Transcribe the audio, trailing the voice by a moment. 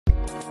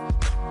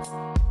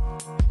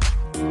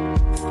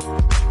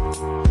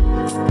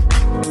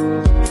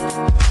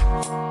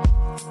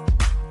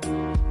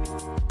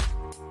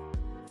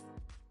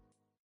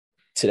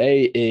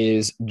Today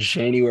is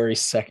January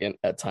 2nd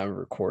at time of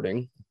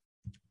recording.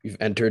 We've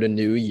entered a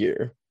new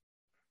year.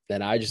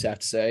 And I just have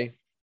to say,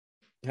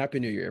 Happy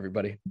New Year,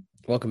 everybody.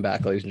 Welcome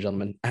back, ladies and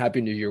gentlemen.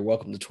 Happy New Year.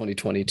 Welcome to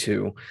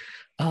 2022.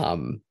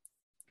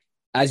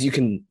 As you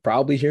can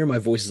probably hear, my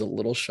voice is a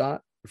little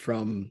shot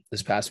from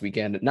this past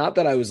weekend. Not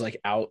that I was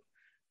like out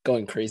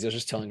going crazy. I was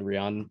just telling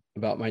Rian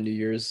about my New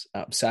Year's.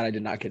 I'm sad I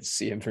did not get to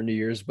see him for New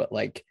Year's, but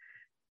like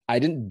I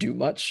didn't do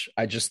much.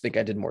 I just think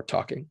I did more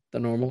talking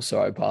than normal.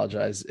 So I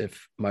apologize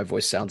if my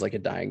voice sounds like a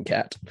dying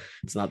cat.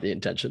 It's not the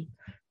intention.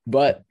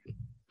 But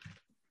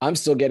I'm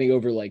still getting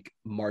over like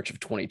March of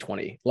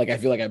 2020. Like I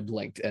feel like I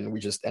blinked and we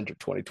just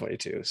entered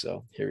 2022.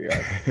 So here we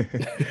are.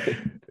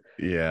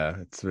 Yeah,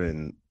 it's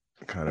been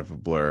kind of a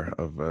blur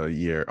of a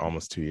year,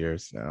 almost 2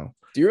 years now.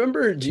 Do you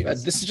remember,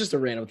 this is just a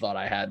random thought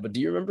I had, but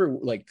do you remember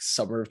like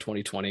summer of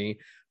 2020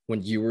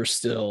 when you were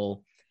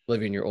still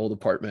living in your old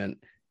apartment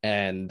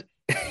and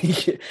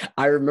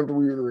I remember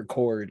we would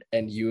record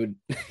and you'd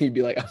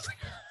be like, I was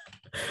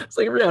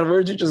like, Rihanna,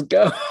 where'd you just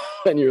go?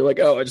 And you're like,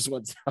 oh, I just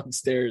went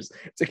downstairs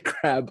to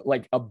grab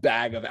like a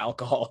bag of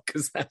alcohol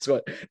because that's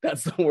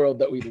the world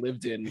that we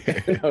lived in.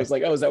 And I was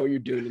like, oh, is that what you're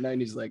doing tonight?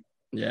 And he's like,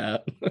 yeah.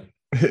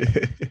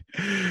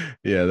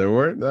 Yeah, there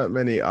weren't that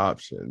many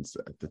options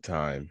at the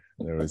time.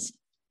 There was,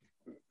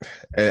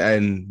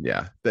 and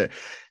yeah,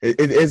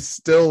 it's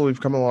still,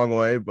 we've come a long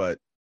way, but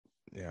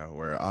yeah,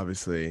 we're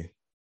obviously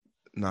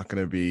not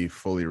going to be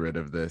fully rid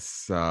of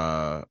this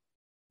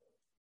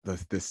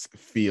this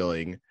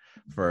feeling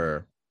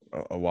for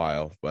a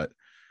while, but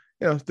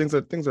you know, things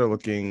are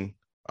looking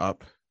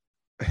up,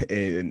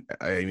 and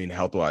I mean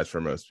health wise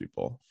for most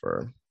people.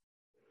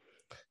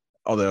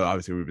 Although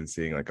obviously we've been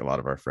seeing like a lot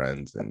of our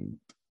friends and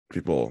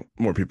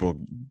more people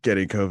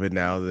getting COVID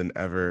now than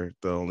ever.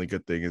 The only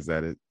good thing is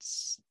that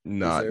it's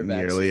not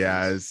nearly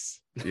as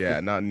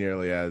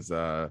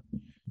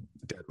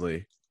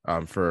deadly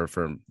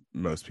for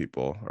most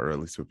people, or at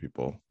least with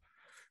people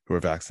who are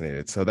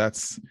vaccinated. So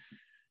that's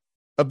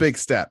a big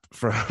step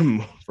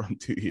from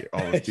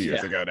almost 2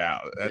 years ago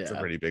now. That's a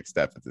pretty big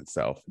step in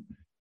itself.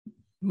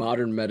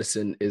 Modern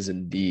medicine is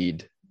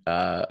indeed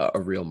a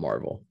real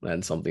marvel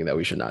and something that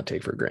we should not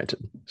take for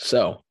granted.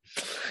 So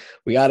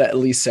we got to at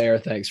least say our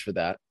thanks for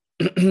that.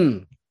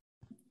 I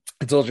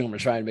told you I'm going to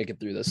try and make it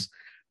through this.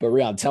 But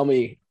Rian, tell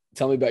me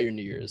about your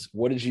New Year's.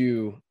 What did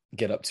you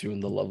get up to in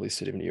the lovely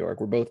city of New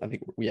York? We're both back.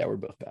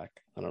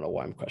 I don't know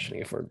why I'm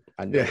questioning if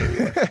I know where we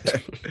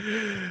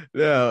are.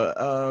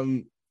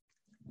 No,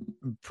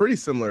 pretty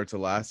similar to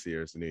last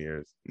year's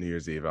New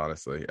Year's Eve,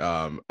 honestly.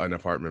 An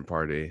apartment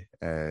party,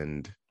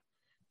 and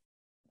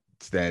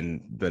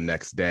then the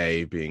next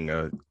day being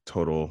a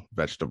total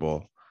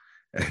vegetable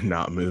and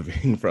not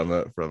moving from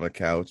a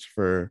couch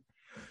for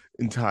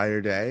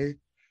entire day.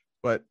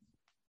 But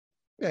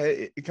yeah,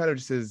 it kind of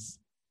just is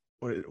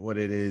what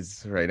it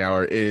is right now,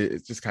 or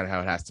it's just kind of how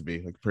it has to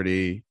be. Like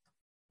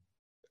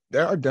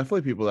there are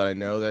definitely people that I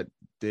know that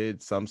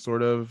did some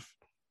sort of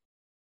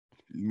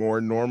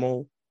more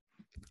normal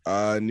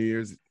New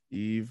Year's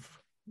Eve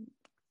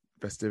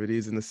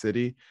festivities in the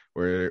city,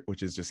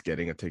 which is just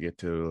getting a ticket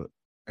to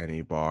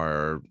any bar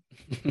or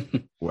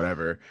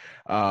whatever,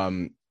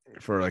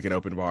 for like an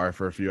open bar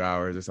for a few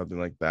hours or something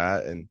like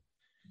that. And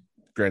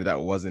granted, that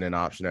wasn't an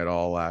option at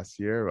all last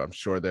year. I'm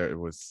sure there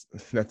was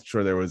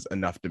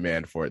enough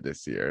demand for it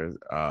this year.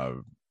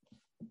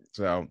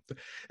 So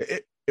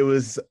it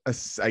was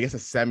I guess a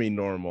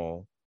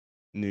semi-normal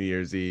New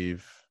Year's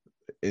Eve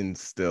in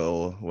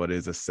still what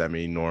is a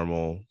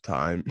semi-normal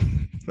time.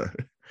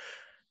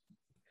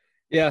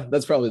 Yeah,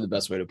 that's probably the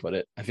best way to put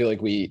it. I feel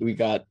like we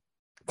got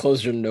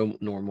closer to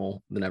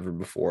normal than ever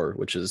before,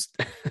 which is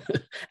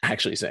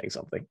actually saying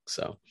something.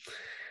 So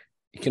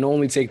you can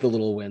only take the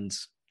little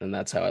wins, and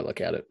that's how I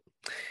look at it.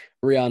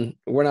 Rian,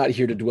 we're not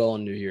here to dwell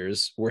on New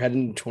Year's. We're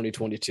heading to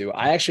 2022.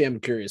 I actually am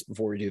curious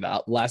before we do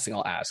that. Last thing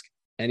I'll ask,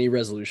 any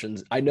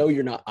resolutions? I know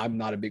I'm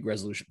not a big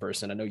resolution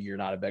person. I know you're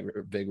not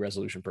a big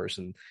resolution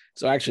person.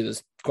 So actually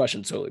this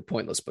question's totally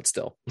pointless, but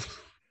still.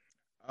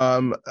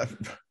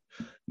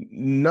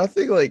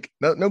 Nothing like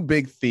no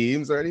big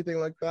themes or anything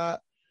like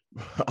that.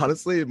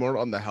 Honestly, more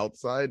on the health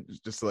side,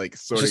 just like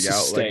sorting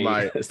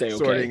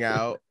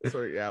out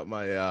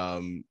my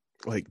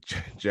like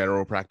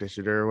general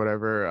practitioner or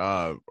whatever,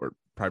 or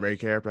primary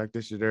care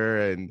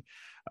practitioner, and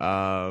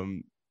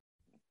an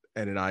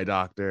eye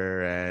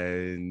doctor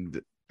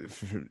and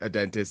a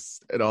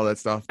dentist and all that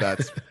stuff.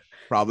 That's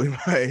probably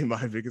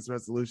my biggest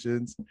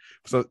resolutions.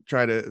 So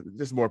try to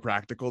just more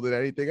practical than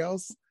anything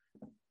else.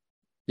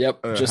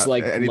 Yep, just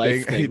like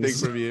anything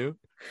from you.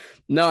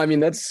 No, I mean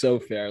that's so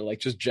fair. Like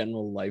just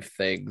general life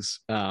things.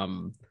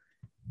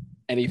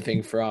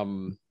 Anything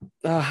from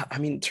I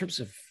mean, in terms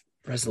of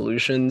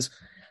resolutions,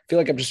 I feel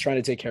like I'm just trying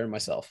to take care of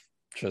myself.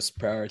 Just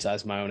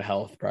prioritize my own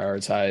health,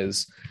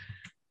 prioritize,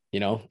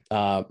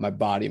 my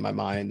body, my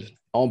mind,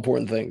 all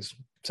important things.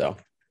 So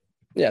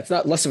yeah, it's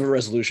not less of a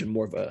resolution,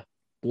 more of a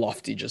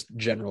lofty, just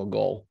general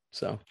goal.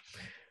 So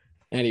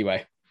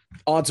anyway,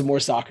 On to more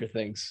soccer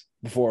things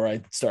before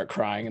I start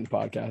crying in the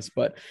podcast.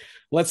 But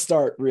let's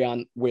start,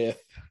 Rian,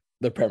 with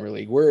the Premier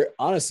League. We're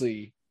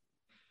honestly,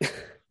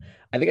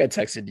 I think I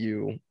texted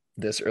you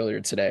this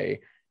earlier today,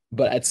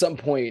 but at some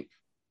point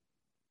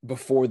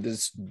before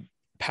this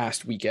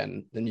past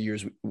weekend, the New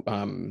Year's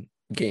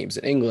games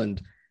in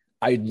England,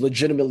 I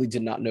legitimately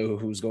did not know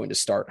who was going to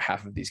start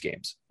half of these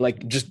games.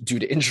 Like just due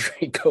to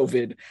injury,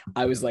 COVID,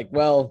 I was like,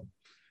 well,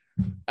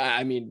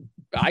 I mean,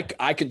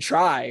 I could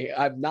try.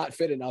 I'm not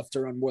fit enough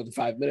to run more than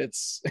 5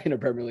 minutes in a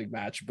Premier League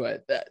match,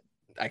 but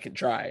I can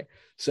try.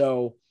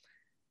 So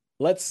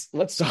let's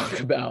talk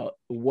about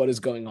what is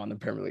going on in the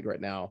Premier League right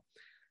now.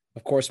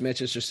 Of course,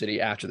 Manchester City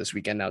after this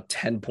weekend now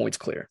 10 points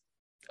clear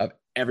of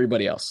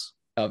everybody else,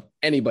 of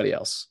anybody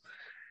else.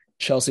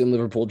 Chelsea and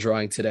Liverpool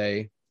drawing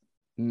today.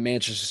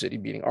 Manchester City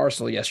beating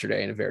Arsenal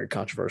yesterday in a very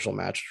controversial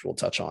match, which we'll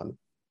touch on.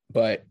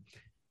 But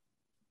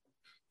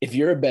if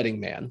you're a betting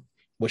man,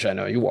 which I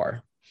know you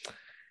are,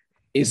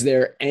 is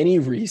there any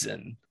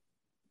reason,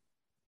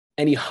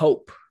 any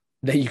hope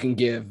that you can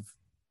give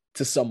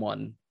to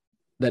someone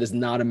that is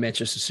not a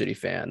Manchester City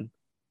fan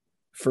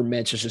for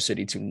Manchester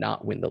City to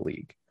not win the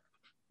league?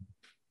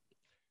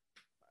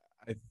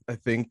 I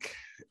think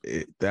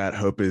that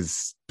hope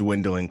is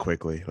dwindling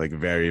quickly, like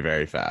very,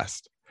 very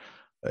fast.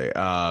 Like,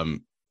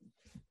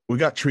 we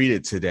got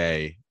treated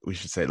today, we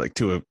should say, like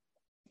to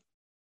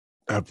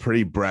a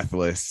pretty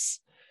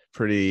breathless,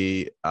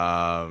 pretty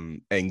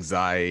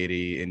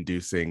anxiety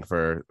inducing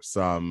for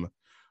some,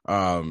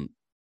 but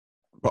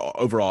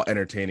overall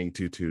entertaining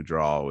 2-2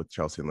 draw with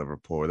Chelsea and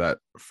Liverpool. That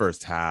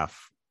first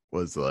half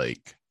was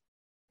like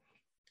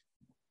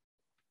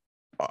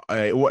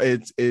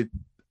it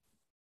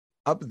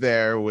up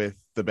there with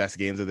the best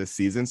games of this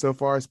season so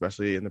far,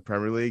 especially in the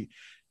Premier League.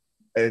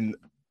 And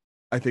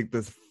I think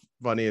the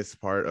funniest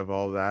part of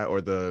all that,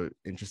 or the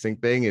interesting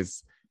thing,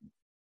 is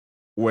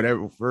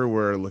whenever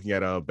we're looking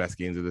at best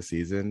games of the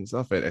season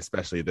stuff, and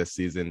especially this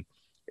season,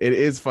 it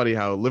is funny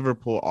how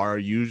Liverpool are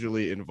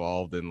usually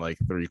involved in like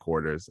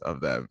 3/4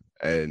 of them.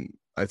 And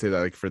I'd say that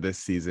like for this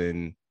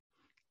season,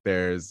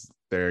 there's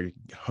their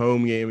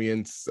home game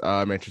against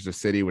Manchester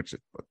City, which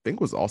I think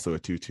was also a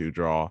 2-2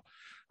 draw.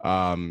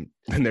 And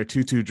their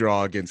 2-2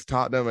 draw against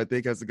Tottenham, I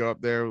think, has to go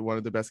up there, one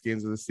of the best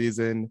games of the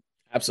season.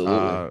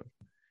 Absolutely.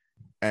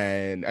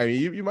 And I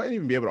mean, you might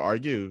even be able to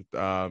argue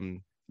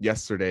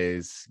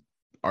yesterday's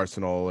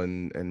Arsenal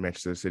and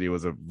Manchester City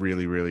was a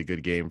really, really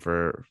good game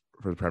for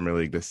the Premier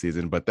League this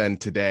season. But then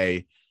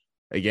today,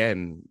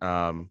 again,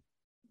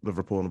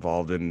 Liverpool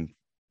involved in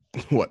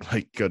what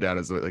might go down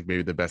as like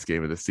maybe the best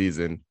game of the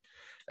season,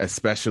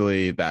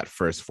 especially that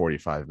first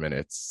 45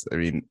 minutes. I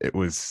mean, it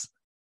was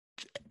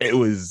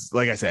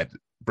like I said,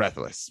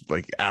 breathless,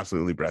 like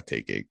absolutely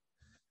breathtaking.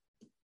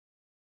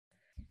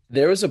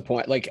 There was a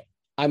point, like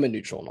I'm a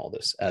neutral in all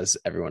this, as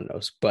everyone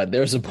knows, but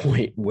there's a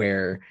point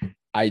where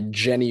I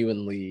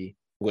genuinely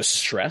was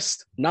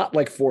stressed, not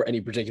like for any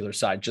particular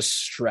side, just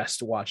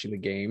stressed watching the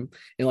game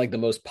in like the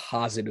most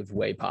positive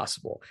way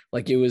possible.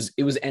 Like it was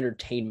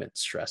entertainment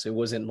stress. It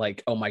wasn't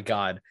like, oh my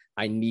God,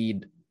 I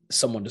need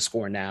someone to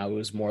score now. It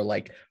was more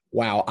like,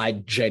 wow, I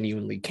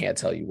genuinely can't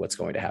tell you what's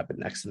going to happen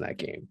next in that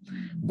game.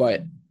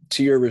 But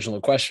to your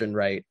original question,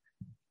 right?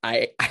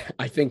 I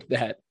I think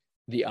that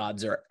the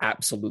odds are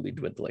absolutely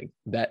dwindling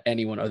that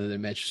anyone other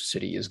than Manchester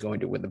City is going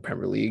to win the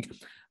Premier League.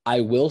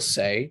 I will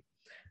say,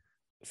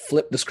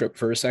 flip the script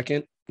for a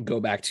second, go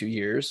back 2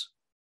 years,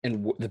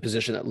 and the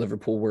position that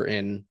Liverpool were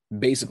in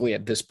basically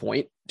at this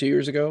point 2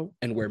 years ago,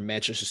 and where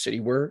Manchester City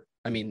were.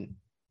 I mean,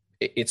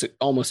 it's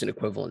almost an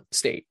equivalent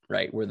state,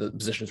 right? Where the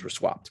positions were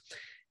swapped.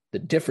 The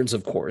difference,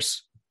 of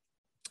course,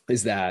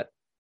 is that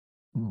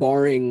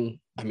barring,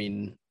 I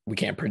mean, we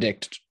can't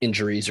predict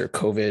injuries or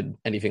COVID,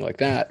 anything like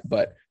that,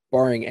 but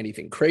barring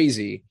anything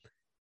crazy,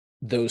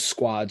 those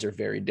squads are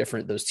very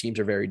different. Those teams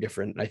are very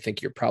different. And I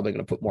think you're probably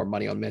going to put more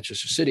money on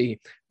Manchester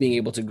City being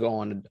able to go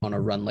on a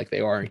run like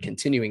they are and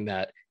continuing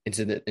that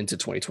into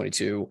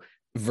 2022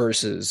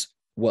 versus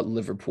what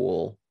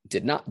Liverpool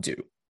did not do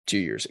 2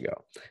 years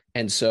ago.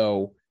 And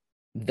so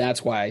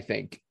that's why I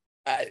think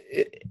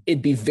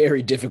it'd be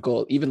very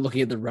difficult, even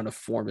looking at the run of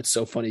form. It's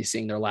so funny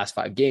seeing their last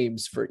 5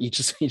 games for each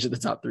of the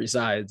top three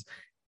sides.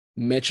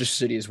 Manchester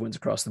City has wins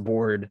across the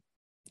board.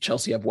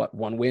 Chelsea have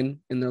one win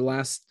in their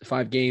last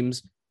 5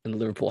 games, and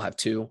Liverpool have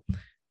 2.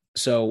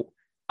 So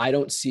I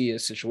don't see a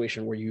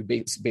situation where you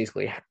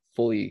basically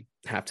fully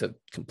have to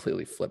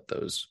completely flip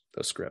those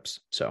scripts.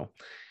 So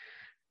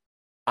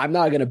I'm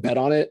not going to bet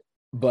on it,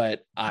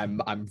 but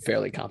I'm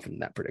fairly confident in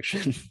that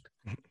prediction.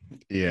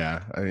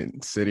 Yeah, I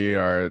mean, City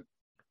are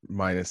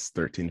minus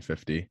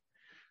 1350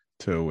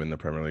 to win the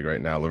Premier League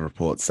right now.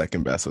 Liverpool at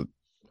second best with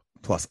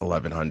plus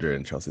 1100,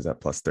 and Chelsea's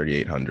at plus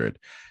 3800.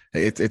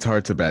 It's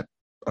hard to bet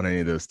on any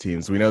of those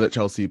teams. We know that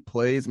Chelsea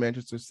plays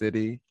Manchester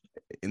City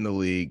in the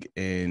league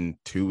in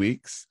 2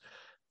 weeks.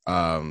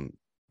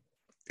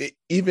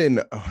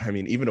 Even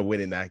a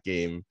win in that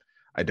game,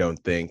 I don't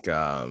think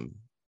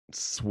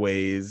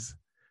sways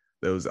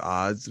those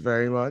odds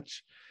very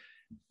much.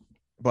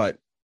 But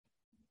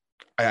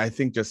I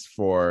think just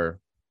for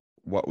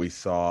what we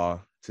saw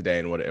today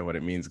and what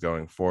it means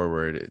going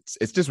forward,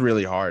 it's just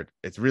really hard.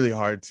 It's really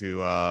hard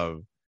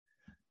to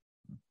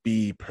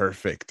be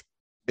perfect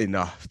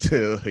enough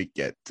to like,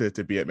 get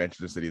to be at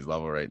Manchester City's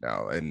level right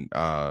now. And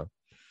I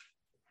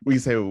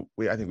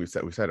think we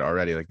said it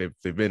already. Like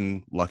they've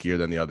been luckier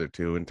than the other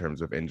two in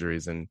terms of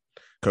injuries and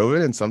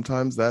COVID, and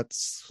sometimes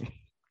that's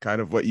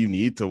kind of what you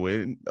need to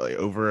win like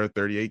over a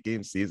 38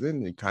 game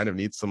season. You kind of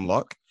need some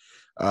luck,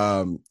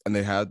 and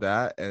they had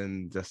that,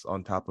 and just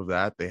on top of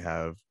that, they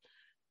have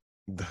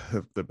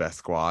the best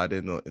squad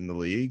in the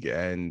league,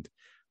 and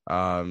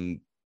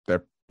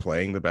they're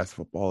playing the best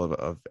football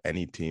of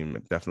any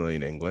team, definitely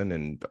in England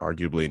and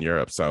arguably in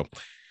Europe. So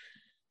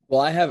Well,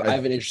 I have an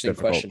it's interesting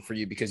difficult. question for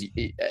you because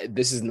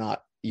this is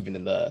not even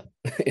in the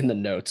in the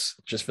notes,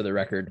 just for the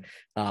record.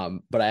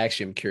 But I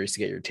actually am curious to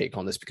get your take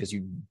on this because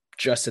you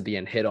just at the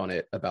end hit on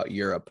it about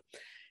Europe.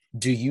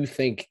 Do you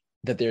think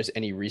that there's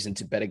any reason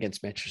to bet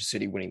against Manchester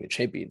City winning the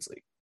Champions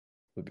League?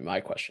 Would be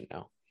my question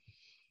now.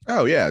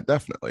 Oh yeah,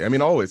 definitely. I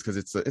mean, always, because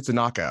it's a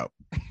knockout.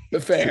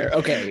 But fair,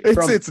 okay.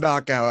 It's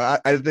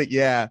knockout. I think,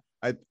 yeah.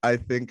 I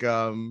think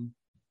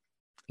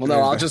Well, no,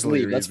 there's I'll just definitely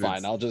leave. That's fine.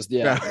 reasons. I'll just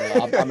No.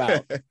 no, I'm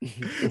out.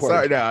 Sorry,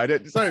 Word. no, I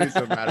didn't. Sorry to be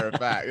so matter of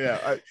fact.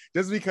 Yeah,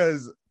 just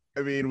because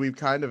I mean we've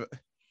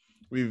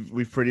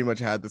pretty much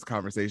had this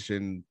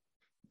conversation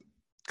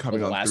For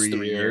coming the on last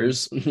 3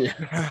 years. 3 years.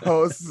 Yeah.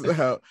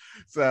 now,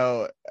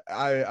 so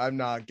I'm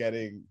not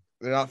getting.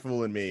 They're not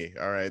fooling me.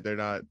 All right, they're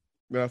not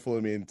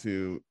fooling me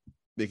into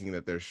thinking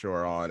that they're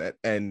sure on it.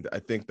 And I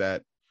think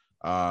that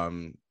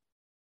um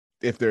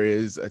if there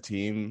is a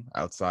team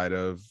outside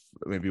of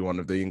maybe one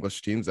of the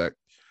English teams that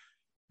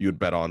you'd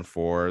bet on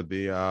for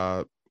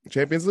the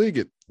Champions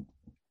League,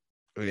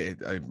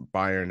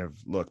 Bayern have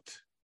looked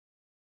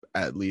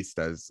at least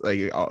as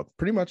like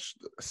pretty much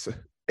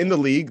in the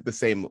league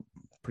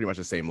pretty much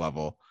the same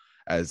level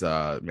as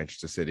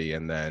Manchester City,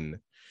 and then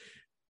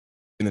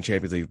in the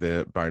Champions League,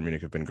 the Bayern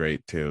Munich have been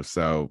great too.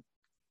 So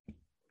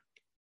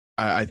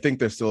I think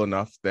there's still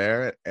enough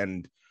there,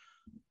 and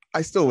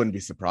I still wouldn't be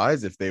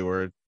surprised if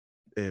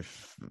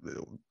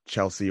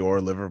Chelsea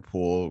or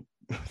Liverpool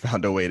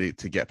found a way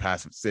to get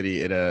past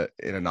City in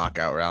a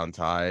knockout round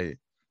tie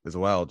as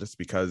well, just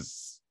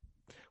because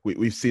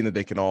we've seen that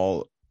they can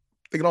all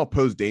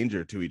pose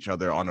danger to each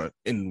other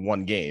in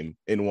one game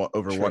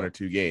over one True. or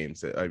two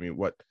games. I mean,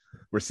 what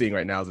we're seeing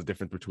right now is the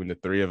difference between the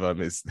three of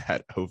them is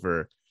that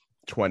over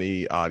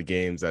 20 odd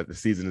games that the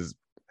season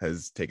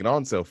has taken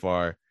on so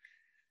far,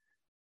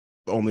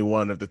 only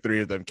one of the three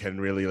of them can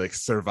really like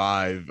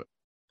survive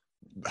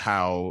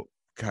how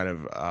kind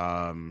of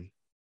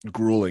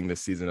grueling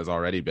this season has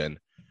already been.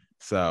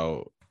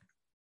 So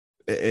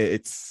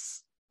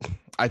it's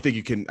I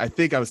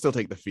think I would still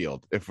take the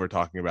field if we're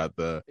talking about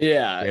the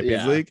Yeah,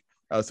 Champions yeah. League.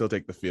 I would still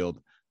take the field,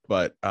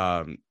 but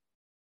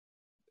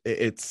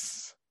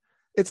it's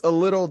a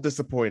little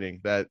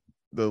disappointing that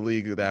the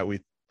league that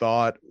we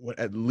thought would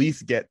at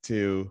least get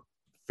to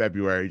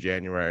February,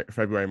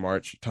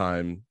 March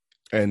time,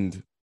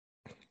 and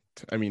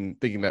I mean,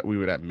 thinking that we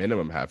would at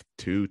minimum have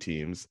two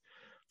teams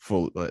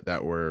full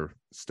that were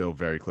still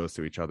very close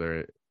to each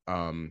other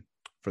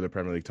for the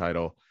Premier League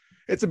title.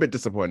 It's a bit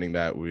disappointing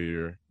that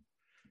we're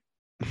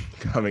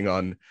coming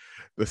on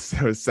the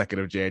 2nd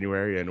of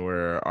January and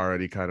we're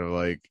already kind of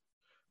like,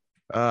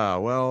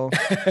 well,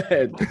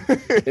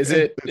 Is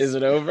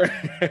it over?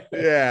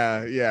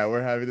 yeah,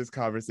 we're having this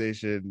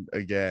conversation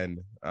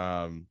again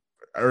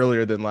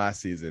earlier than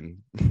last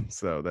season.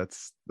 So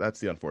that's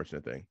the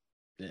unfortunate thing.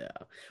 Yeah.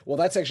 Well,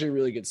 that's actually a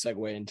really good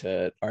segue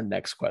into our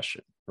next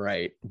question,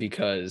 right?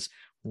 Because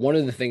one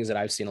of the things that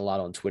I've seen a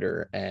lot on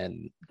Twitter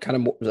and kind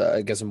of more,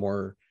 I guess, a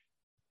more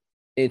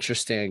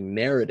interesting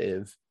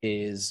narrative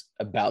is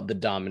about the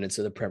dominance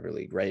of the Premier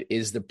League, right?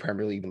 Is the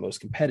Premier League the most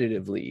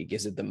competitive league?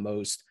 Is it the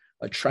most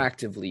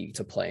attractive league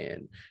to play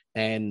in?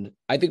 And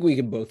I think we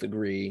can both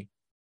agree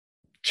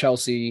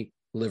Chelsea,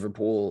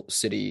 Liverpool,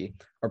 City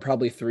are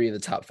probably three of the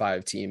top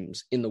five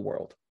teams in the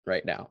world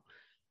right now.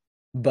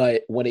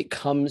 But when it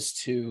comes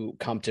to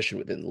competition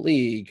within the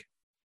league,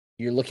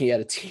 you're looking at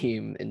a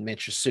team in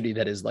Manchester City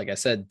that is, like I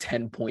said,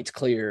 10 points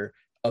clear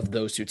of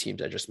those two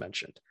teams I just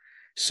mentioned.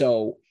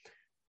 So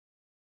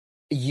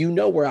you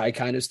know where I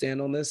kind of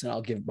stand on this, and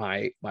I'll give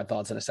my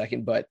thoughts in a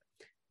second. But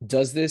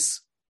does this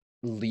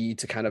lead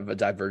to kind of a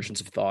divergence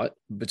of thought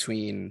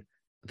between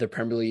the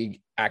Premier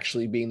League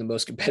actually being the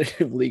most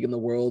competitive league in the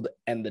world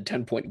and the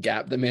 10-point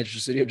gap that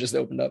Manchester City have just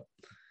opened up?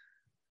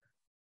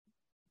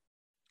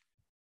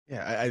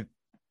 Yeah,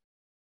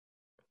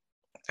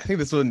 I think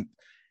this one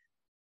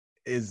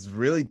is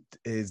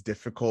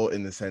difficult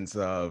in the sense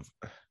of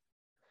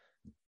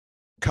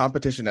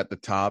competition at the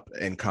top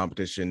and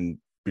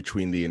competition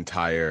between the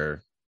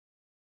entire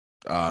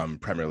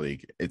Premier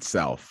League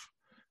itself,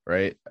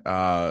 right?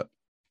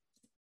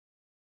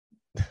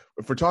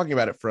 If we're talking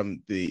about it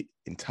from the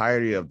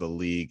entirety of the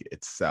league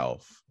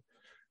itself,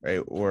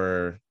 right,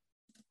 we're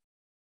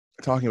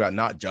talking about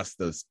not just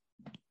those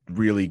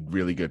really,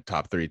 really good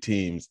top three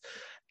teams,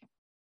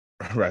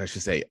 right? I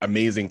should say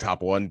amazing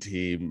top one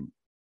team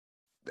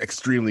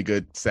extremely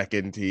good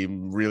second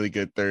team, really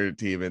good third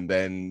team, and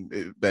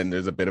then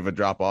there's a bit of a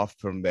drop off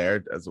from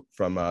there as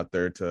from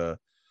third to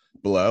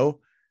below.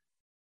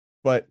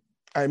 But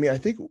I mean, I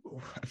think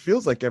it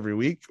feels like every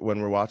week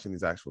when we're watching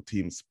these actual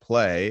teams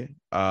play,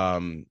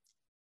 the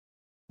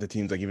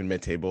teams like even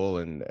mid-table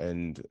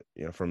and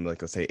from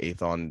like let's say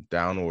eighth on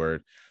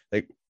downward,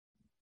 like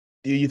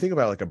you think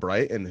about like a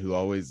Brighton who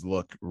always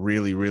look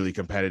really really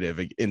competitive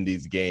in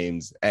these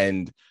games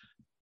and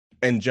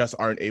just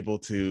aren't able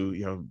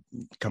to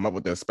come up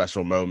with those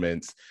special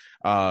moments.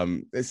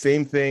 The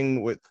same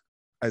thing with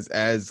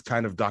as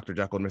kind of Dr.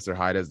 Jekyll and Mr.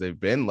 Hyde as they've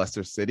been.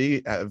 Leicester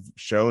City have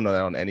shown that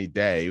on any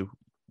day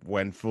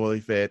when fully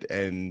fit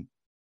and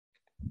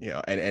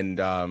able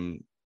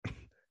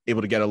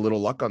to get a little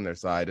luck on their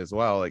side as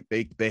well. Like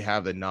they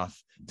have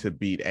enough to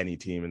beat any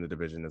team in the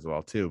division as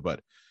well too.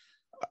 But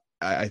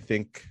I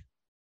think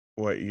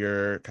what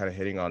you're kind of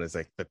hitting on is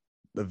like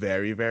the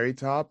very, very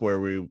top where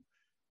we were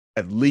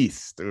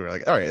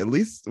like, all right, at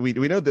least we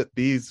know that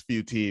these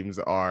few teams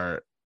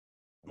are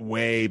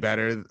way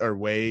better or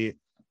way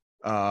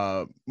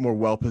more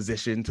well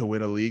positioned to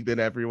win a league than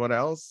everyone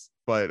else.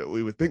 But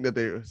we would think that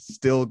they're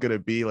still going to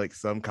be like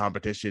some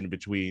competition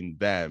between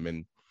them.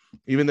 And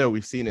even though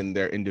we've seen in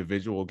their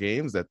individual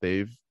games that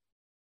they've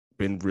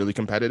been really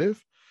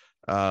competitive,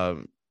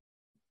 what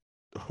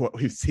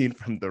we've seen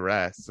from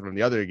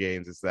the other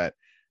games is that,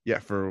 yeah,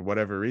 for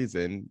whatever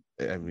reason,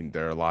 I mean,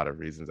 there are a lot of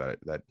reasons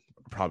that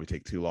probably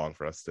take too long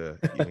for us to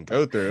even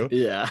go through.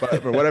 Yeah.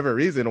 But for whatever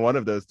reason, one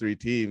of those three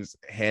teams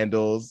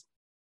handles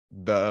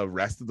the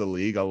rest of the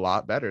league a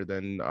lot better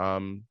than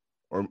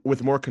or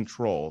with more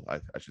control,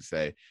 I should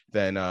say,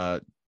 than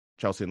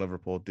Chelsea and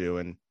Liverpool do.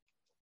 And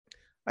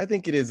I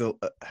think it is I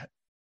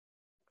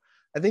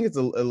think it's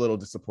a little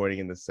disappointing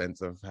in the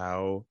sense of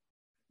how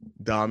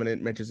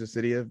dominant Manchester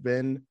City have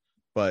been,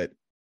 but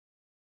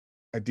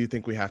I do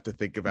think we have to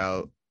think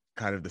about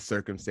kind of the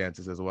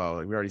circumstances as well.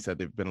 Like we already said,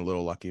 they've been a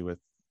little lucky with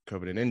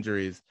COVID and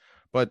injuries,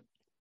 but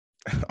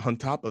on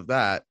top of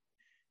that,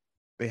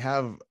 they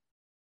have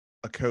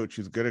a coach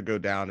who's going to go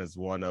down as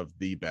one of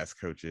the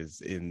best coaches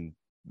in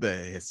the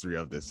history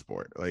of this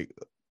sport. Like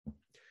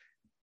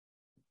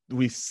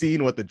we've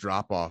seen what the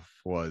drop off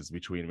was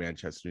between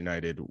Manchester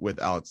United with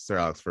Sir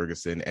Alex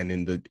Ferguson, and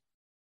in the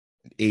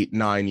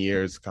 8-9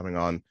 years coming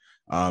on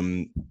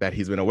that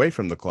he's been away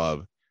from the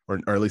club, or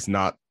at least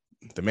not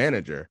the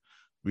manager.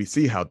 We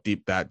see how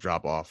deep that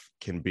drop off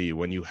can be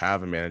when you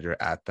have a manager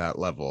at that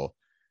level.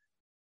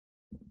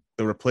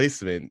 The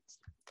replacement,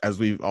 as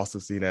we've also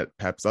seen at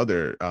Pep's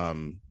other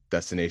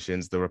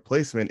destinations, the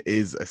replacement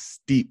is a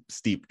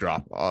steep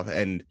drop off,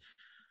 and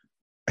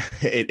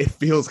it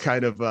feels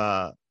kind of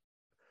a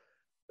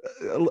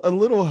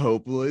little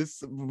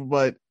hopeless,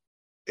 but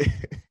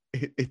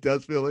it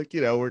does feel like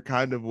we're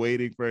kind of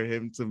waiting for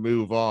him to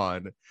move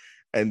on,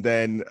 and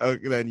then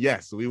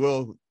yes, we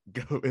will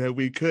go.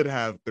 We could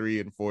have 3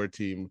 and 4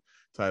 team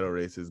title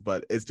races,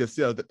 but it's just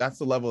that's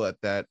the level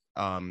that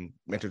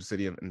Manchester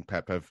City and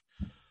Pep have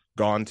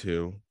gone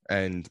to,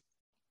 and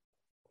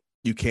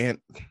you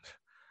can't.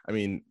 I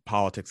mean,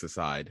 politics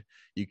aside,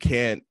 you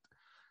can't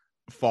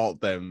fault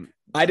them.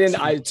 I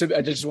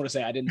just want to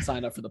say I didn't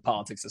sign up for the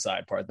politics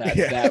aside part.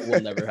 That will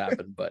never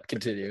happen, but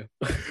continue.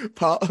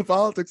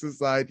 Politics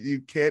aside, you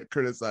can't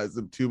criticize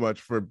them too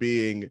much for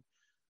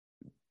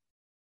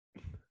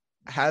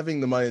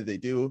having the money that they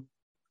do,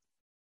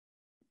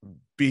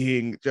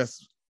 being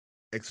just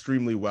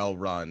extremely well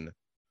run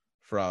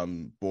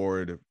from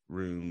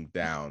boardroom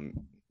down,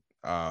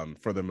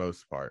 for the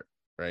most part,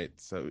 right?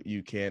 So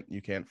you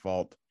can't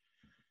fault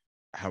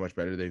how much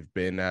better they've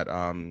been at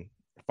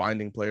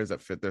finding players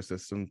that fit their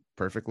system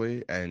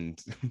perfectly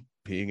and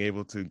being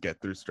able to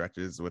get through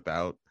stretches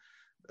without,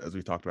 as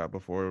we talked about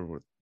before,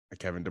 with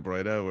Kevin De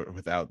Bruyne, or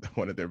without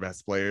one of their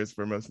best players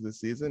for most of the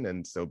season,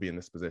 and still be in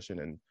this position.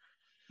 And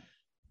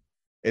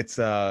it's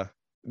the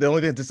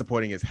only thing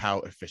disappointing is how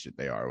efficient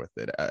they are with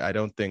it. I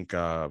don't think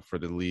for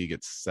the league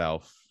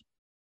itself,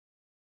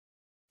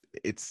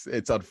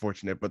 it's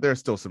unfortunate, but there are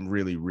still some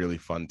really, really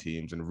fun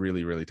teams and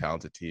really, really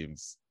talented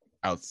teams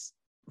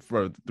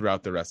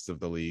throughout the rest of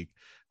the league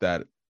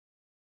that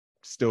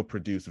still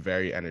produce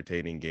very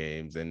entertaining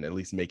games and at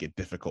least make it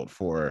difficult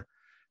for,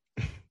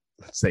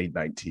 let's say,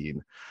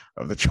 19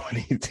 of the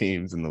 20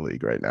 teams in the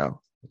league right now.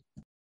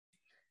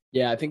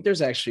 Yeah, I think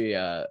there's actually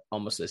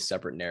almost a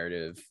separate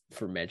narrative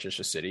for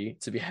Manchester City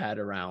to be had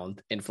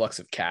around influx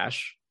of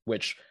cash,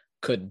 which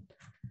could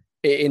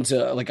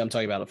into, like I'm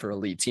talking about it for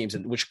elite teams,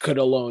 and which could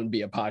alone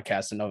be a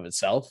podcast in of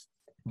itself.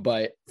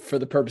 But for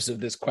the purpose of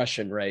this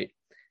question, right,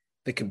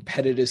 the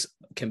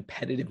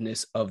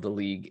competitiveness of the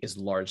league is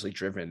largely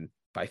driven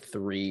by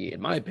 3, in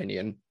my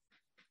opinion,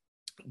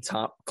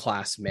 top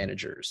class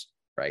managers,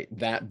 right?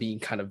 That being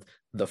kind of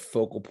the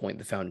focal point,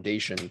 the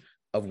foundation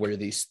of where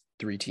these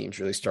 3 teams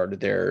really started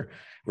their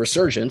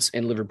resurgence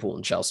in Liverpool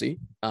and Chelsea,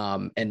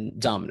 and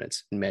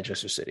dominance in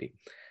Manchester City.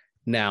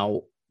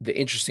 Now, the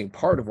interesting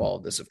part of all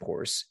of this, of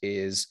course,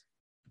 is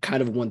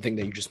kind of one thing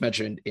that you just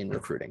mentioned in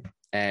recruiting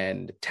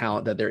and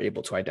talent that they're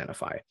able to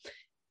identify.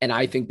 And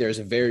I think there's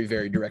a very,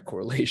 very direct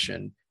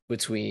correlation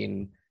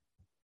between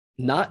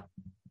not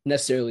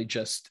necessarily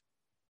just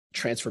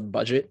transfer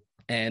budget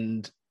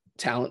and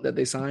talent that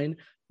they sign,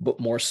 but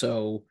more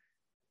so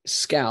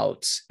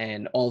scouts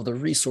and all the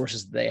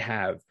resources they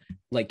have.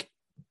 Like,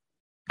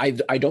 I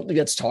don't think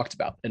that's talked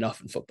about enough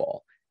in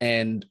football.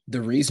 And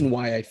the reason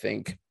why I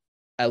think,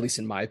 at least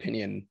in my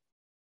opinion,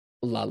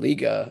 La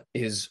Liga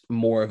is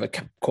more of a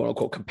quote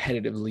unquote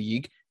competitive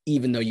league,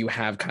 even though you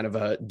have kind of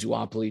a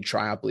duopoly,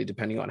 triopoly,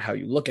 depending on how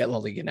you look at La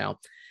Liga now.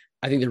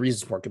 I think the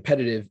reason it's more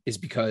competitive is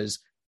because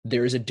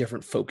there is a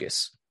different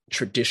focus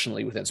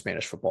traditionally within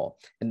Spanish football,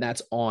 and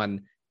that's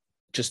on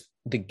just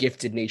the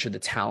gifted nature, the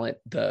talent,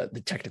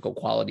 the technical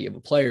quality of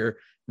a player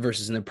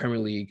versus in the Premier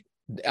League.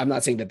 I'm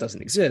not saying that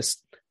doesn't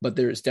exist, but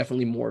there's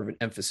definitely more of an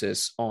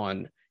emphasis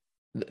on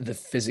the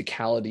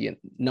physicality, and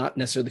not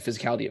necessarily the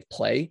physicality of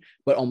play,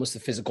 but almost the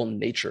physical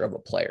nature of a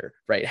player,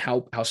 right?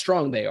 How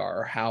strong they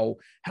are, how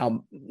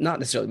not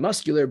necessarily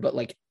muscular, but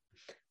like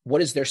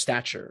what is their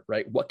stature,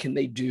 right? What can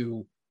they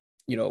do,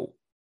 you know,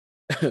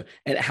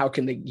 and how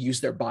can they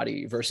use their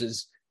body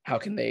versus how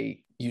can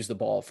they use the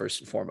ball first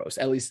and foremost.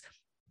 At least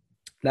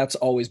that's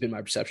always been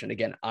my perception.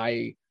 Again,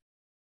 I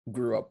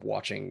grew up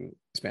watching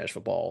Spanish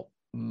football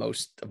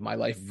most of my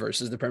life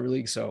versus the Premier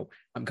League, so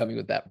I'm coming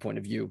with that point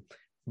of view.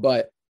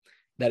 But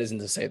that isn't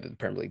to say that the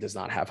Premier League does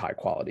not have high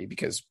quality,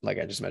 because, like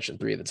I just mentioned,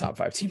 3 of the top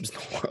 5 teams in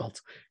the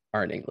world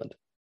are in England.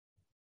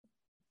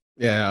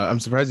 Yeah, I'm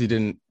surprised you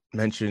didn't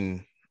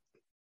mention.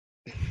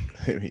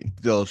 I mean,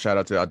 still shout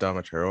out to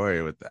Adama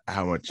Traore with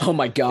how much Oh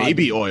my god,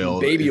 baby oil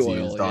baby is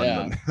oil, used yeah.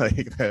 on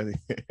like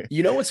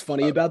You know what's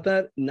funny about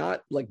that?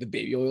 Not like the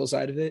baby oil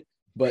side of it,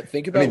 but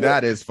think I about mean, what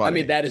that is funny. I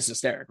mean. That is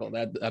hysterical.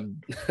 That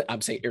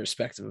I'm saying,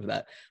 irrespective of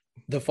that,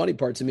 the funny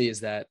part to me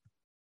is that,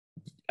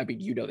 I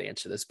mean, you know the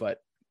answer to this, but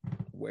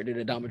where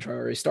did Adama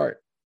Traore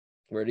start?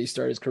 Where did he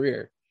start his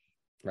career?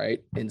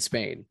 Right, in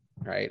Spain,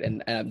 right,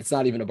 and it's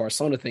not even a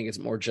Barcelona thing. It's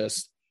more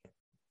just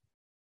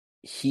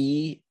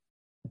he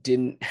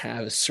didn't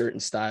have a certain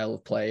style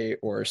of play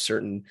or a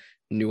certain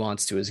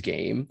nuance to his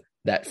game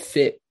that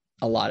fit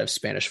a lot of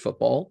Spanish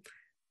football,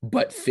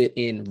 but fit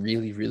in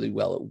really, really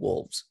well at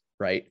Wolves,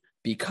 right?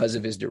 Because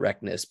of his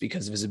directness,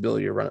 because of his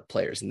ability to run at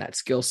players. And that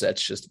skill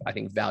set's just, I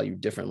think, valued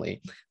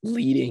differently,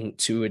 leading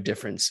to a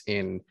difference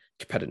in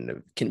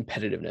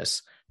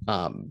competitiveness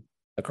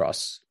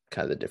across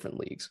kind of the different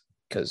leagues.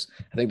 Because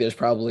I think there's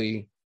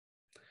probably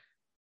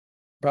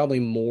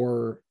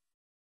more,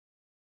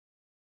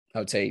 I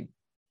would say,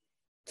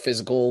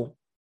 physical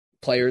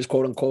players,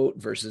 quote unquote,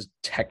 versus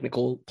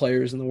technical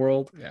players in the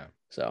world. Yeah.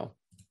 So,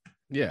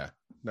 yeah,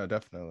 no,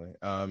 definitely.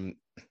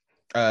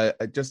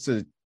 Just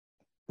to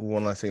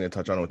one last thing to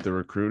touch on with the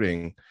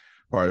recruiting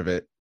part of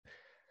it,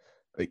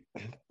 like,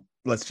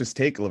 let's just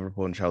take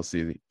Liverpool and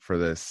Chelsea for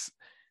this.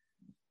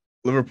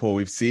 Liverpool,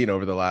 we've seen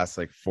over the last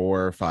like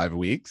 4 or 5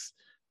 weeks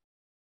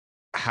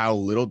how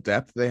little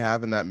depth they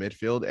have in that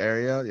midfield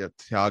area. You have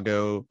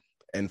Thiago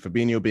and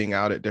Fabinho being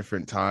out at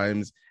different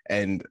times,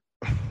 and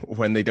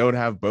when they don't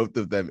have both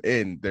of them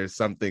in, there's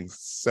something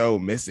so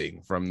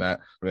missing from that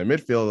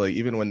midfield. Like,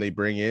 even when they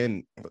bring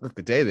in, look,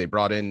 the day they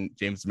brought in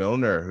James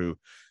Milner, who,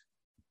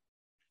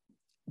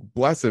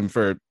 bless him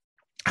for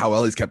how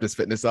well he's kept his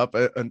fitness up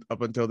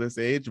until this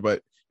age,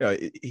 but you know,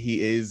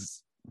 he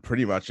is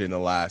pretty much in the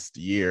last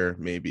year,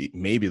 maybe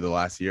the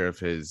last year of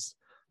his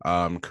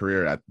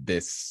career at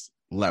this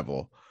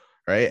level,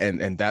 right?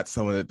 And that's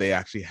someone that they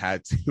actually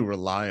had to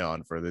rely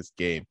on for this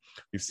game.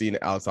 We've seen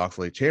Alex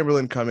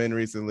Oxlade-Chamberlain come in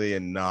recently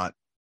and not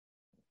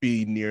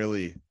be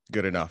nearly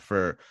good enough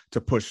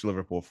to push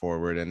Liverpool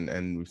forward,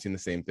 and we've seen the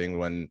same thing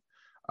when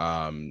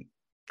Naby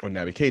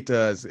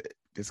Keita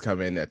has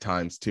come in at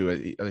times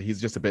too.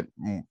 He's just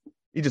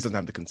he just doesn't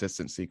have the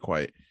consistency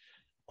quite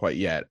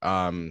yet.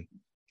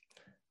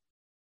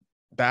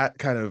 That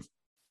kind of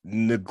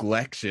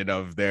neglection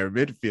of their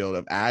midfield,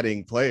 of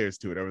adding players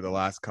to it over the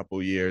last couple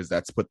of years,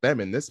 that's put them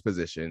in this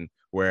position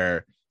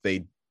where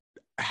they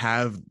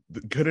have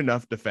good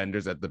enough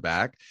defenders at the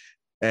back,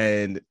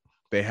 and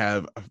they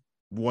have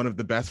one of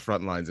the best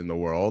front lines in the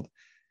world,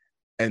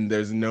 and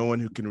there's no one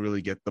who can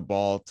really get the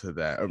ball to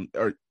that,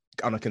 or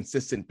on a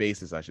consistent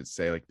basis, I should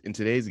say. Like, in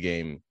today's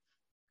game,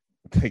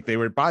 like, they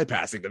were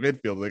bypassing the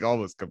midfield like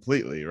almost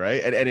completely,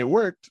 right? And it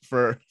worked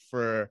for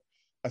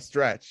a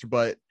stretch,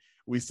 but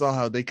we saw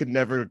how they could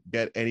never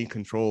get any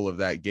control of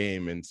that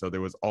game, and so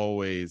there was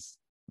always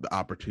the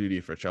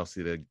opportunity for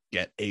Chelsea to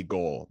get one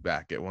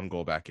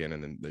goal back in,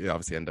 and then they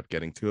obviously end up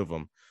getting 2 of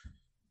them.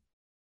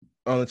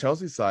 On the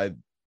Chelsea side,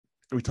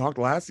 we talked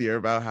last year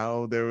about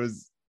how there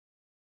was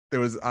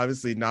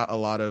obviously not a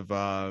lot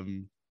of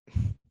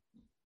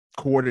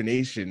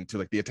coordination to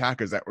like the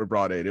attackers that were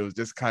brought in. It was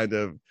just kind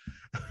of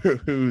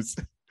who's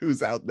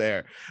out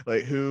there,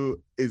 like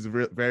who is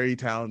very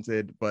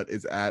talented but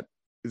is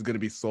going to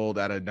be sold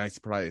at a nice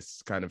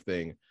price kind of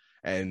thing.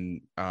 And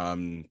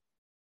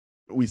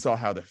we saw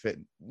how the fit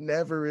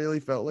never really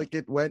felt like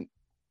it went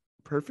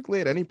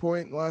perfectly at any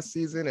point last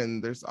season,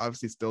 and there's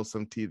obviously still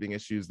some teething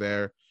issues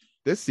there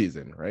this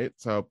season, right?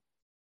 So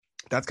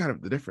that's kind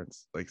of the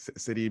difference. Like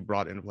City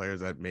brought in players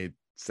that made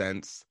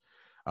sense.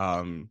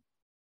 And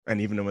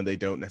even when they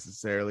don't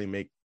necessarily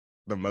make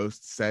the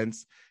most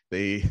sense,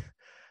 they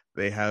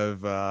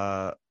have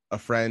a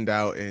friend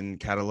out in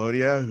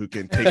Catalonia who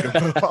can take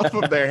them off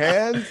of their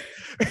hands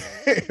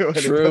when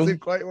it True. doesn't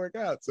quite work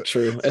out.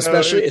 True. So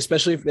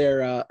Especially if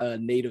they're a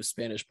native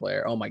Spanish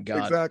player. Oh my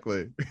God.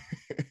 exactly.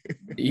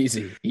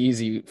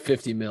 Easy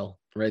 50 mil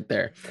right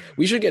there.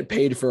 We should get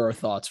paid for our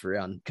thoughts,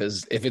 Rian,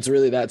 because if it's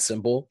really that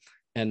simple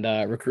and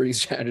recruiting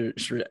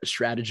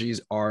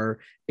strategies are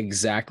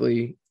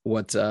exactly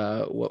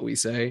what we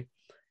say,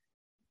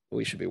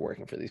 we should be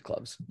working for these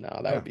clubs. No,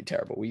 that Yeah, would be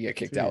terrible. We get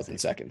kicked too out easy. within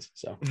seconds.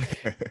 So,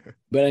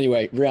 but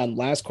anyway, Rian,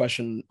 last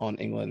question on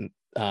England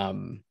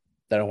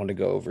that I want to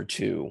go over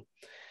too.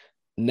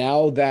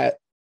 Now that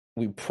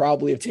we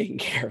probably have taken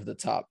care of the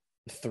top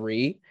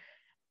three,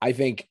 I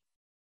think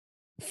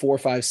 4,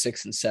 5,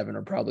 6, and 7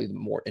 are probably the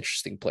more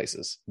interesting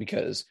places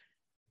because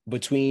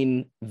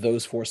between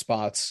those four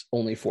spots,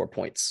 only 4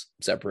 points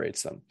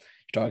separates them.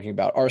 You're talking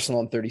about Arsenal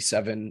on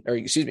 37, or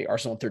excuse me,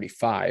 Arsenal on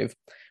 35,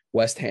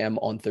 West Ham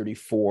on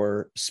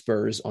 34,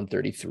 Spurs on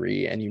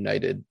 33, and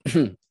United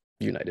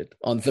United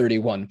on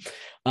 31.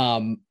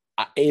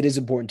 It is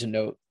important to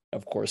note,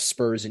 of course,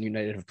 Spurs and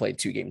United have played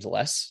 2 games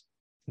less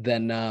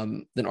than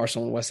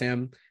Arsenal and West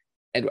Ham.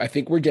 And I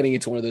think we're getting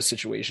into one of those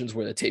situations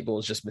where the table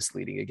is just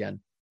misleading again.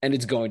 And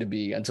it's going to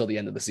be until the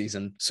end of the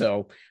season.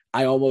 So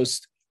I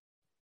almost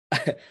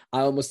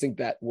I almost think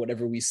that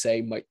whatever we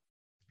say might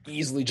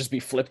easily just be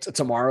flipped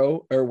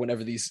tomorrow or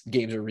whenever these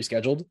games are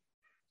rescheduled.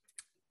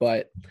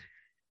 But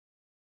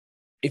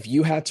if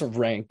you had to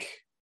rank,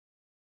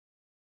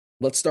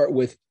 let's start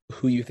with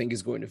who you think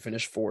is going to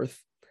finish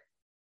fourth,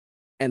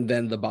 and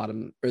then the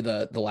bottom or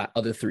the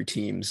other 3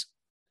 teams.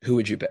 Who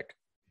would you pick?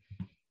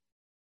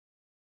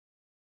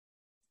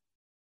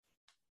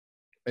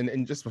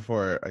 And just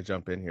before I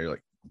jump in here,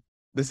 like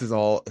this is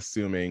all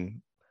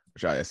assuming,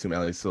 which I assume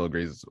Ellie still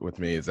agrees with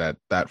me, is that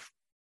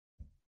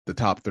the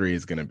top 3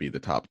 is going to be the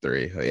top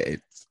 3.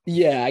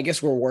 Yeah, I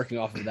guess we're working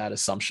off of that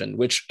assumption,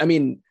 which, I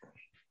mean,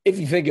 if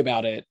you think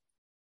about it,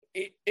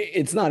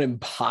 it's not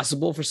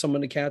impossible for someone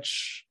to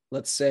catch,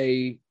 let's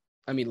say,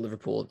 I mean,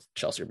 Liverpool,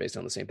 Chelsea are based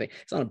on the same thing.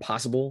 It's not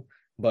impossible,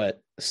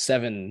 but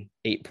 7,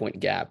 8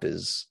 point gap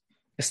is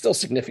still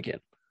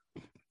significant.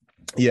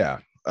 Yeah.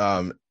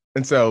 And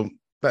so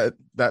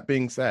that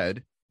being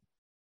said,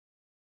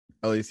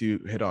 at least you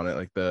hit on it.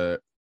 Like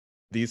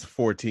these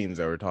 4 teams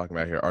that we're talking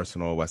about here: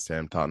 Arsenal, West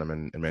Ham, Tottenham,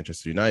 and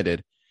Manchester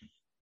United.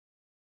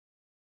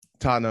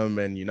 Tottenham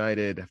and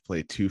United have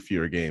played 2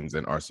 fewer games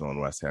than Arsenal and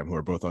West Ham, who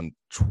are both on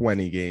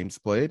 20 games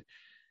played.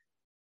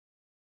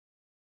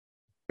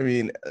 I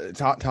mean,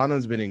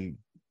 Tottenham's been in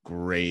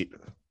great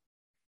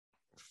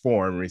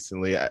form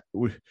recently.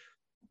 We've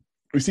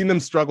seen them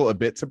struggle a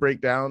bit to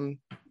break down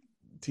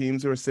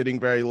teams who are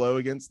sitting very low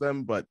against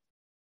them, but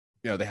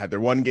they had their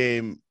one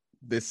game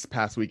this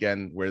past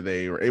weekend where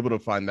they were able to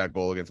find that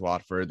goal against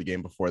Watford. The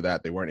game before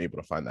that, they weren't able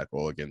to find that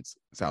goal against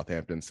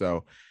Southampton.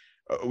 So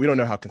we don't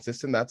know how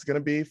consistent that's going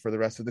to be for the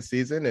rest of the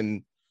season.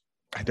 And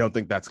I don't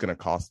think that's going to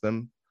cost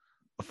them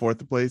a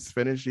 4th place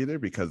finish either,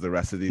 because the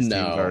rest of these teams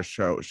are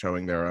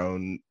showing their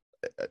own.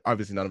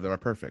 Obviously, none of them are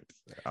perfect.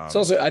 It's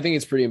also, I think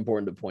it's pretty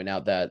important to point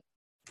out that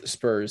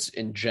Spurs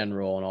in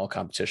general in all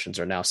competitions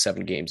are now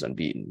 7 games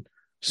unbeaten.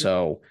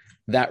 So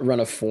that run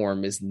of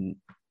form is,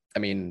 I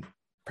mean,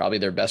 probably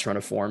their best run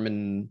of form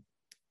in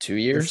 2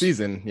 years. This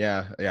season.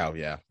 Yeah,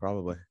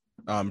 probably.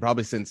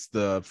 Probably since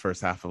the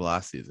first half of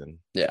last season.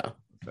 Yeah.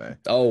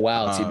 Oh,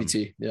 wow.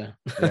 TBT. Yeah.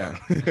 Yeah.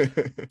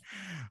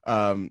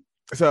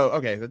 So,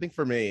 okay. I think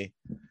for me,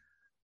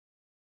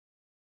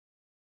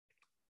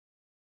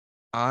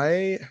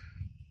 I've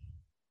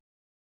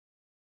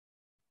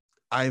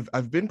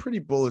been pretty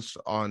bullish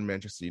on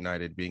Manchester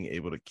United being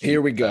able to keep.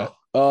 Here we go.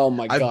 Oh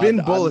my God. I've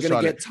been bullish I'm gonna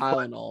on get it.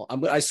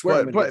 Tylenol. I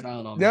swear I'm gonna get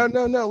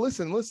Tylenol. No.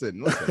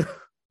 Listen.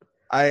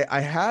 I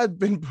had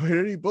been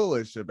pretty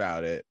bullish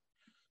about it,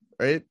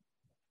 right?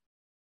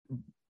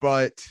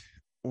 But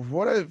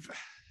what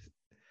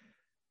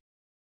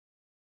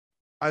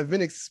I've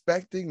been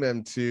expecting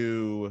them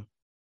to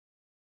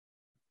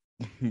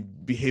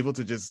be able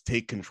to just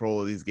take control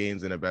of these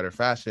games in a better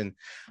fashion.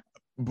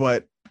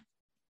 But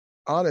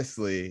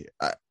honestly,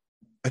 I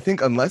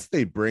think unless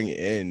they bring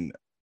in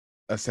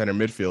a center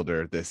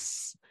midfielder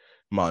this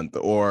month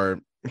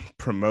or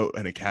promote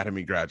an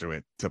academy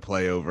graduate to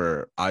play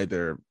over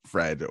either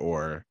Fred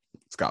or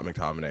Scott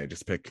McTominay,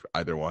 just pick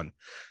either one.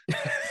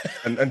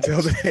 And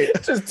until they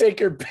just take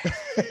your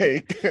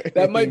pick.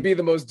 That might be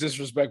the most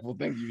disrespectful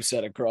thing you've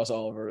said across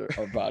all of our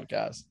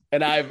podcasts.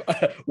 And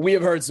we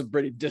have heard some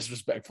pretty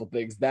disrespectful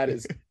things. That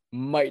is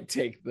might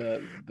take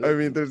the I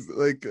mean, there's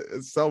like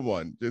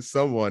someone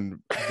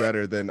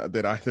better than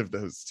either of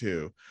those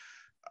two.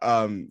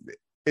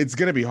 It's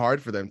gonna be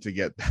hard for them to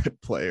get that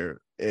player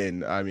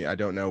in. I mean, I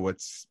don't know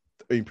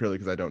purely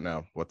because I don't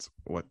know what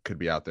could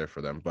be out there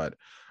for them. But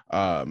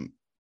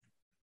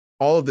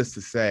all of this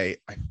to say,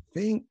 I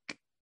think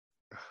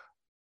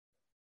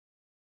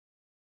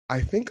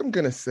I'm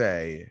gonna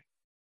say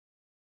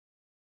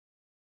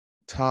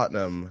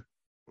Tottenham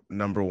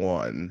number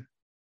one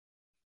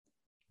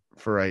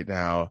for right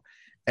now.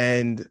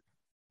 And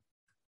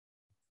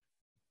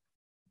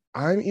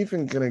I'm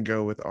even going to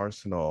go with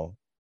Arsenal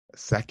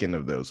second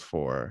of those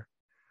four,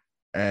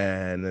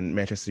 and then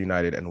Manchester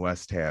United and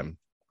West Ham.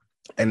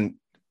 And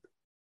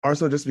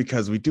Arsenal, just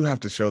because we do have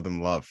to show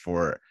them love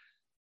for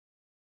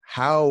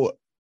how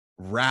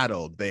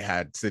rattled they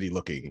had City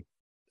looking.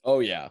 Oh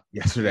yeah,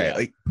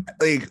 yesterday,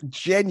 like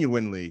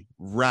genuinely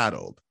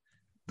rattled.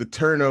 The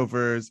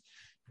turnovers,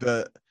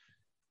 the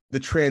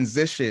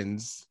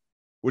transitions,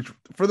 which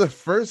for the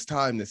first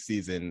time this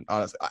season,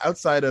 honestly,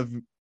 outside of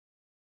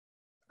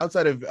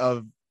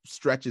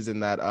stretches in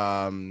that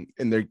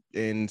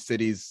in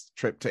City's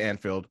trip to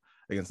Anfield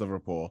against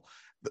Liverpool,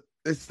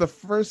 it's the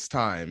first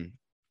time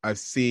I've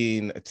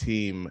seen a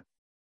team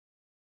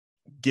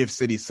give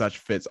City such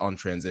fits on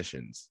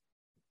transitions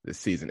this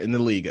season, in the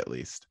league at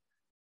least.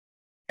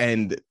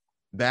 And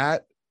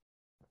that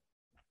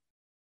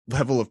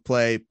level of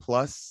play,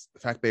 plus the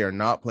fact they are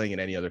not playing in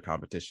any other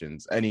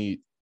competitions, any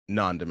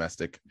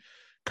non-domestic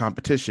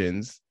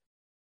competitions,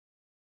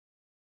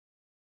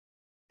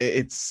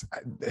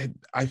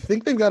 I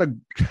think they've got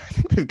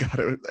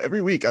to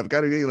every week. I've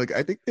got to be like,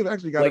 I think they've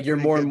actually got like you're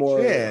more and more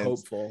chance.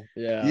 Hopeful.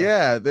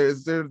 Yeah.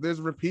 There's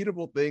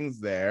repeatable things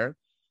there.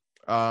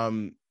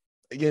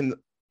 Again,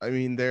 I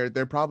mean,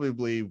 they're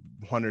probably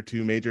one or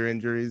two major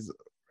injuries,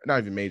 not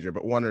even major,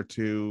 but one or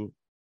two,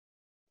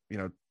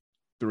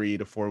 3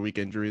 to 4 week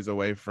injuries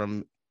away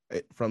from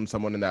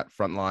someone in that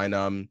front line,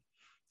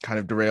 kind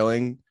of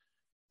derailing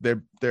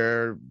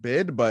their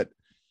bid. But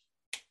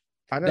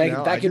I don't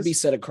know. That could be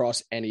said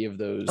across any of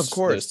those,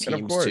 those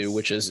teams too,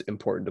 which is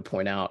important to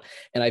point out.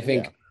 And I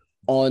think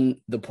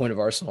on the point of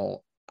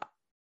Arsenal,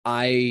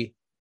 I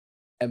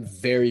am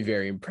very,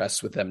 very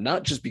impressed with them,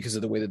 not just because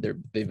of the way that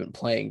they've been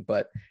playing,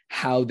 but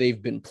how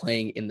they've been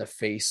playing in the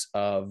face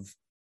of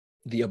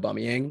the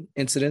Aubameyang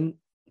incident,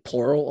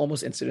 plural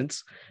almost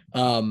incidents.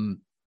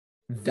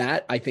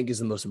 That I think is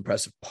the most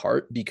impressive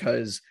part,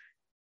 because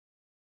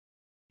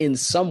in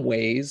some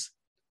ways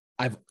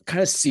I've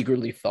kind of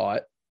secretly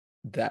thought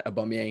that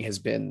Aubameyang has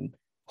been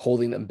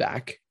holding them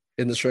back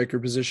in the striker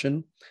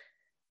position.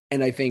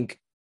 And I think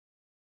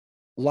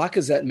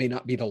Lacazette may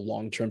not be the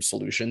long-term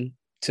solution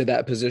to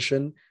that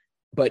position,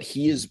 but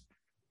he is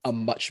a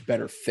much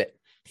better fit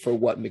for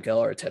what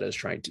Mikel Arteta is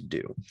trying to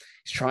do.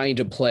 He's trying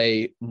to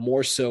play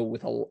more so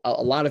with a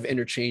lot of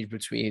interchange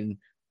between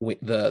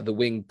the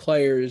wing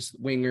players,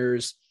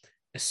 wingers,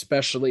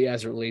 especially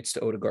as it relates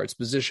to Odegaard's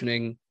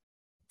positioning.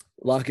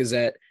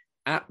 Lacazette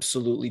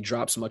absolutely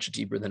drops much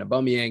deeper than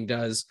Aubameyang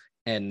does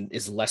and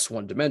is less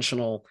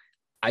one-dimensional.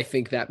 I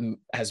think that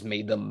has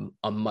made them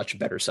a much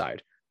better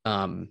side.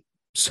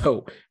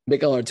 So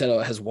Mikel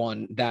Arteta has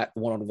won that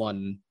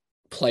one-on-one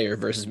player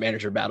versus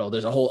manager battle.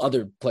 There's a whole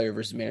other player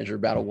versus manager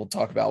battle we'll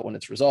talk about when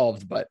it's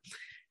resolved. But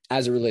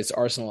as it relates to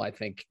Arsenal, I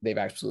think they've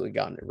absolutely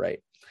gotten it right.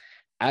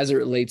 As it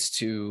relates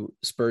to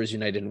Spurs,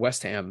 United, and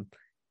West Ham,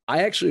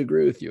 I actually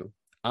agree with you.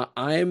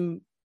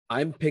 I'm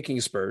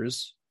picking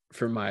Spurs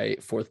for my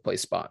fourth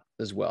place spot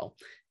as well.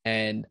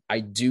 And I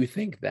do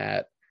think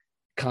that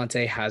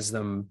Conte has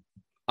them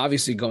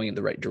obviously going in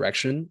the right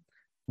direction,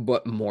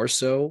 but more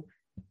so,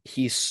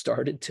 he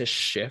started to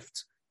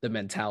shift the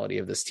mentality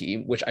of this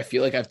team, which I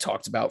feel like I've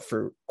talked about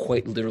for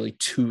quite literally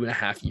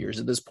 2.5 years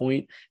at this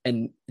point,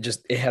 and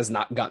just it has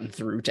not gotten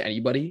through to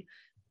anybody.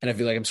 And I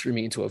feel like I'm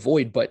screaming into a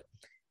void, but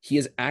he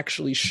has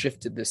actually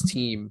shifted this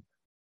team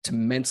to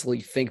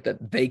mentally think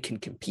that they can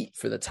compete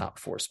for the top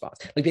 4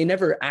 spots. Like they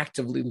never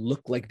actively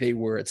looked like they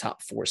were a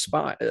top 4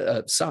 spot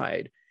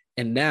side.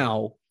 And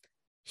now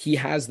he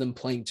has them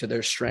playing to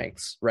their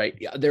strengths, right?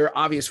 There are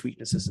obvious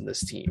weaknesses in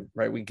this team,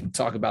 right? We can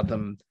talk about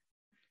them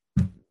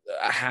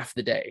half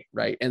the day,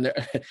 right? And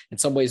in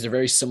some ways, they're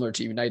very similar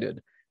to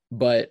United.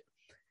 But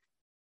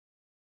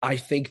I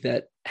think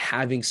that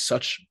having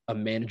such a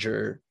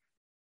manager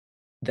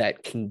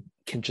that can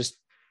just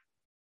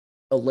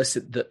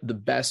elicit the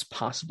best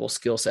possible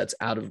skill sets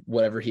out of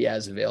whatever he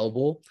has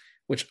available,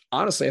 which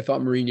honestly, I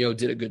thought Mourinho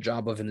did a good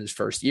job of in his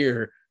first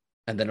year,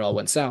 and then it all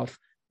went south.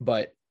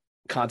 But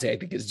Conte, I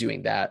think, is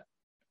doing that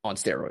on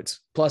steroids.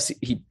 Plus,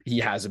 he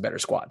has a better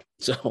squad.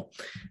 So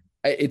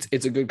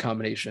it's a good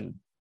combination.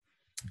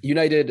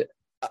 United,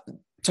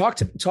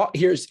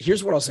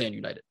 here's what I'll say on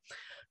United.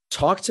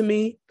 Talk to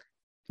me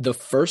the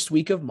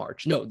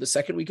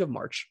second week of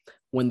March,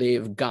 when they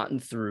have gotten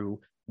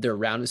through their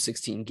round of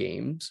 16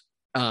 games,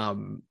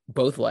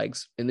 both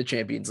legs in the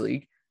Champions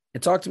League,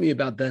 and talk to me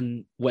about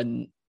then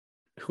who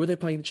are they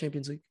playing in the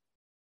Champions League?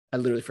 I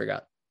literally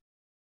forgot.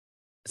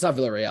 It's not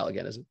Villarreal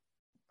again, is it?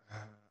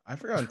 I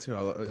forgot too.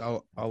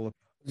 I'll look.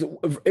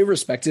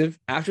 Irrespective,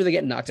 after they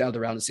get knocked out of the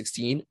round of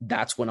 16,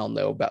 that's when I'll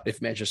know about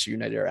if Manchester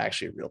United are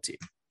actually a real team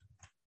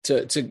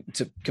to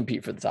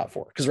compete for the top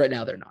 4. Because right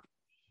now they're not.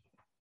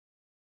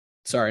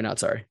 Sorry, not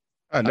sorry.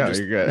 Oh no,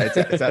 you're good.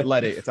 It's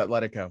Athletic. It's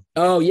Atletico.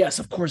 Oh yes,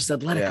 of course,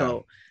 it's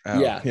Atletico.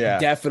 Yeah. Yeah.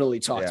 Definitely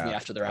talk to me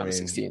after the round of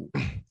 16.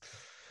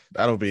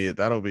 that'll be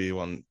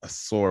a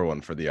sore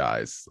one for the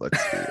eyes. Let's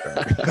be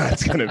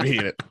that's gonna be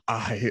an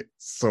eye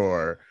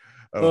sore.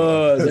 There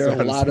are a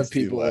Round lot of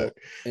 16 leg.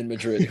 people in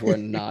Madrid who are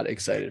not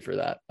excited for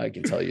that. I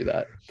can tell you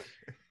that.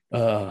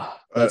 That's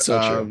But so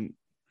true.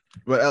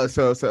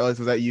 so Alex, was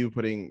that you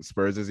putting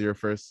Spurs as your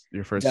first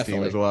team as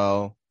Definitely,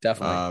 well?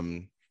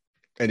 definitely.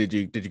 And did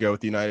you go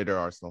with United or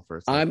Arsenal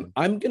first? I'm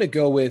gonna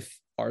go with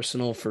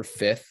Arsenal for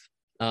fifth.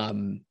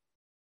 Um,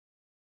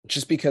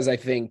 just because I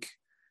think,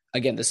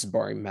 again, this is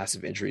barring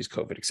massive injuries,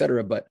 COVID,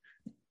 etc. But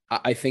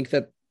I think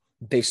that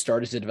they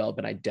started to develop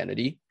an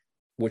identity,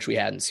 which we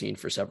hadn't seen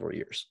for several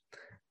years.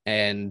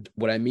 And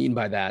what I mean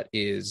by that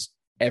is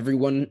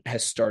everyone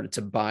has started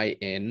to buy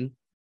in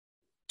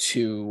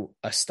to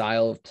a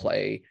style of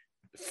play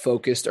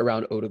focused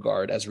around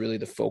Odegaard as really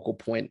the focal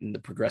point in the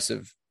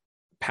progressive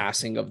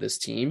passing of this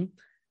team.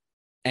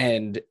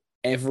 And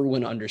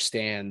everyone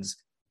understands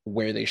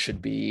where they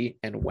should be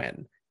and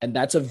when. And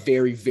that's a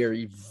very,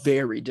 very,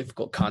 very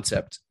difficult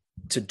concept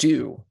to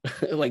do,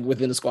 like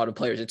within a squad of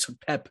players. It took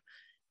Pep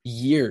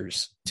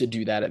years to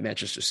do that at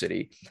Manchester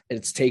City.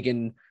 It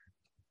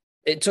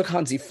took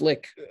Hansi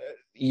Flick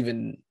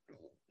even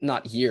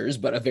not years,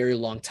 but a very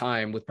long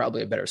time with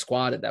probably a better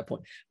squad at that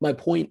point. My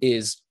point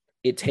is,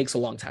 it takes a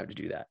long time to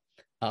do that.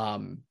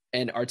 And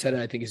Arteta,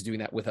 I think, is doing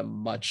that with a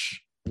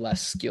much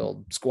less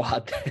skilled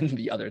squad than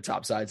the other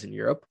top sides in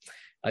Europe.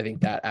 I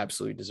think that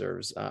absolutely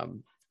deserves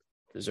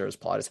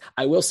plaudits.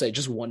 I will say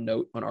just one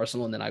note on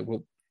Arsenal, and then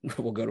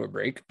we'll go to a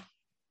break.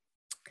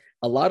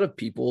 A lot of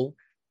people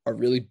are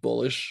really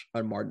bullish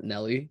on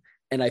Martinelli,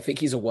 and I think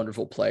he's a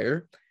wonderful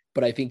player,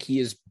 but I think he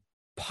is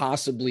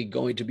possibly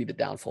going to be the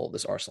downfall of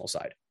this Arsenal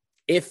side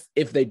if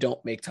they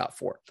don't make top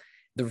four.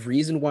 The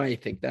reason why I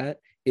think that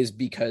is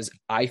because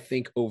I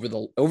think over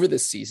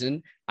this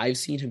season, I've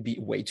seen him be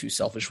way too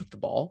selfish with the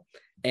ball.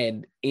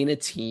 And in a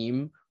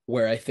team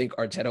where I think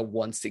Arteta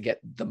wants to get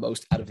the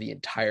most out of the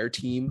entire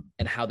team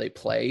and how they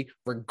play,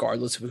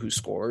 regardless of who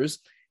scores,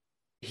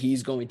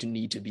 he's going to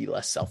need to be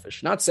less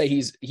selfish. Not to say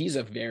he's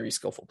a very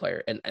skillful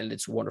player and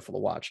it's wonderful to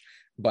watch,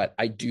 but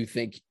I do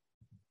think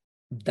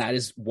that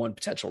is one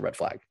potential red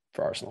flag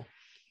for Arsenal.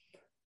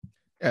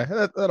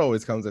 Yeah, that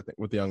always comes, I think,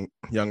 with young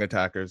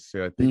attackers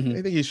too. I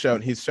think he's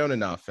shown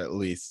enough at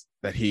least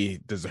that he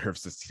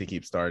deserves to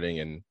keep starting.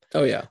 And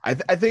oh yeah, I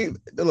think,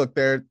 look,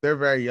 they're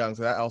very young,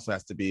 so that also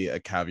has to be a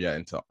caveat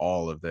into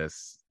all of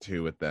this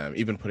too with them.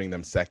 Even putting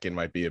them second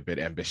might be a bit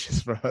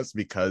ambitious for us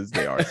because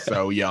they are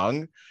so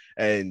young,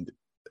 and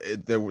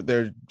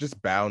they're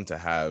just bound to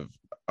have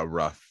a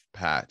rough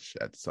patch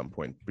at some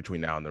point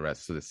between now and the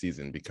rest of the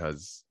season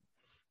because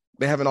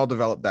they haven't all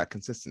developed that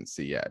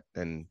consistency yet.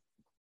 And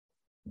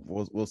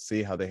we'll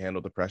see how they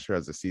handle the pressure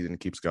as the season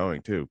keeps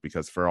going too,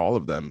 because for all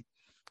of them,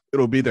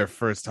 it'll be their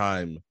first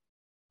time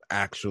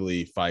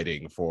actually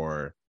fighting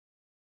for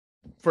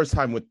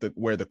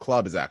where the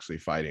club is actually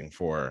fighting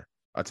for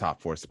a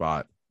top four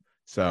spot.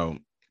 So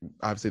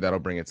obviously that'll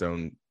bring its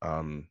own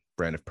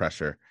brand of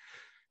pressure.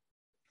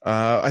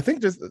 I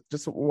think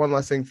just one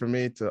last thing for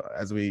me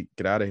as we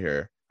get out of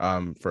here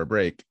for a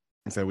break.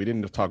 So we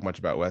didn't talk much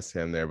about West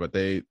Ham there, but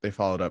they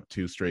followed up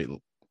 2 straight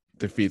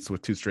defeats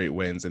with 2 straight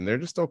wins, and they're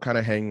just still kind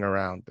of hanging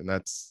around. And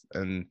that's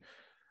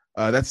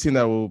a team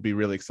that we'll be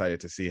really excited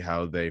to see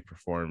how they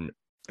perform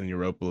in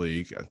Europa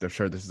League. I'm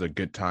sure this is a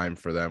good time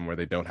for them where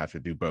they don't have to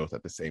do both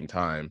at the same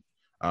time.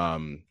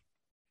 But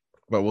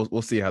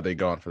we'll see how they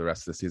go on for the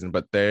rest of the season.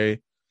 But they're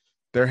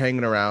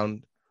hanging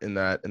around in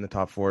the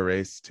top 4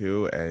 race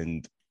too,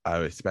 and I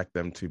would expect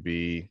them to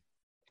be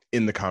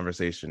in the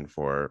conversation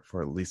for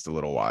at least a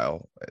little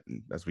while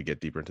as we get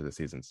deeper into the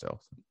season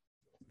still.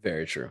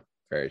 Very true.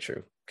 Very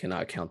true.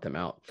 Cannot count them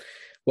out.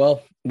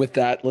 Well, with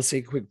that, let's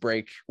take a quick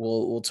break.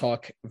 We'll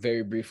talk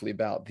very briefly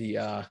about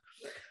the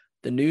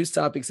news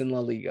topics in La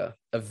Liga.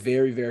 A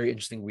very, very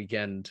interesting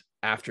weekend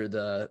after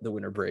the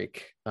winter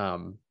break,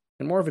 and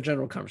more of a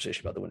general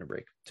conversation about the winter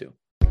break too.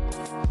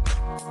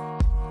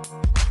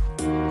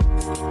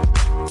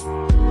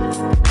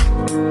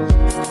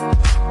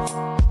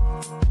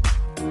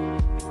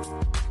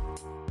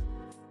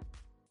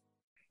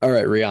 All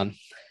right, Rian,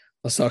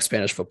 let's talk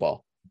Spanish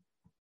football.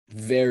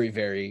 Very,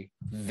 very,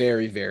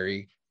 very,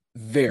 very,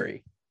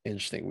 very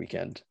interesting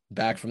weekend.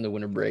 Back from the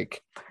winter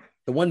break.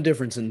 The one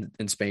difference in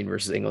Spain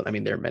versus England, I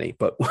mean, there are many,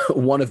 but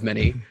one of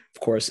many,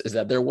 of course, is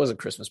that there was a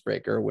Christmas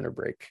break or a winter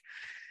break.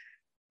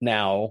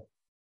 Now,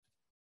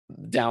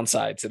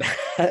 downside to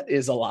that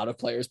is a lot of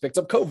players picked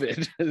up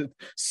COVID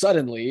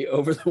suddenly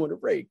over the winter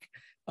break.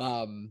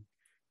 I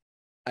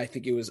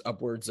think it was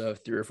upwards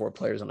of 3 or 4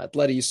 players on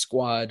Atleti's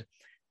squad.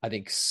 I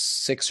think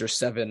 6 or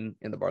 7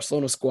 in the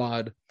Barcelona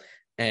squad,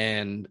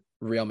 and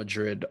Real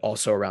Madrid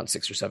also around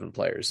 6 or 7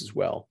 players as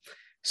well.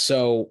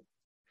 So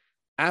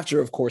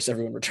after, of course,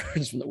 everyone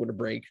returns from the winter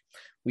break,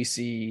 we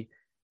see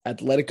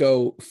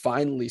Atletico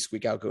finally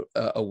squeak out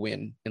a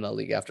win in La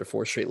Liga after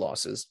 4 straight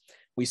losses.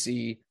 We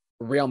see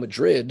Real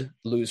Madrid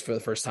lose for the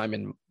first time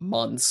in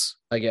months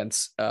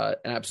against an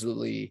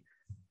absolutely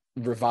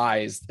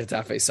revised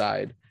Getafe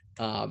side.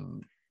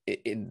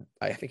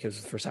 I think it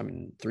was the first time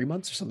in 3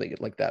 months or something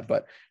like that.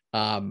 But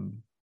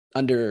um,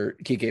 under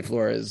Kike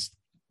Flores,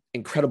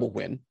 incredible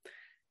win,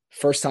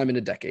 first time in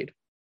a decade.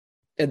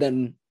 And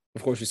then,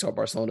 of course, we saw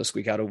Barcelona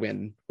squeak out a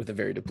win with a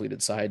very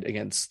depleted side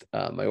against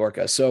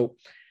Mallorca. So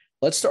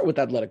let's start with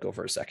Atletico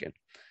for a second.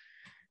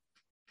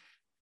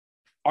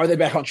 Are they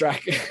back on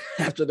track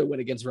after the win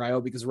against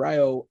Rayo? Because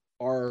Rayo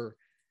are,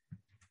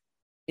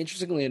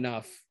 interestingly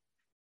enough,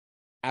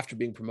 after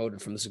being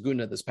promoted from the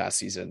Segunda this past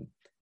season,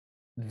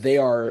 they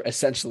are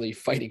essentially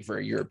fighting for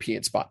a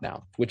European spot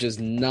now, which is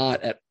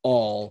not at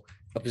all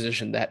a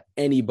position that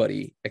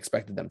anybody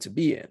expected them to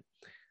be in.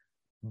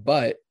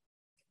 But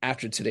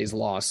after today's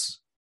loss,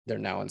 they're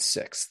now in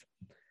sixth.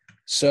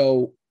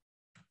 So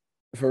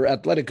for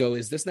Atletico,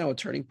 is this now a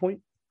turning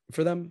point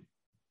for them?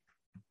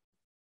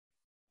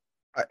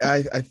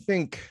 I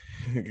think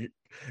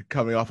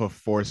coming off of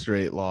 4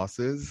 straight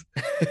losses,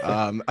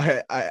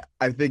 I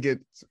think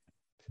it's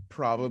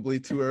probably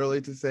too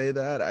early to say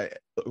that.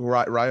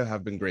 Rayo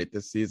have been great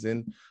this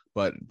season,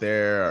 but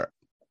their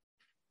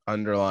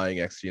underlying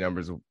XG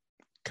numbers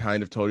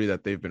kind of told you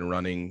that they've been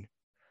running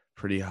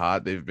pretty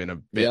hot. They've been a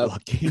bit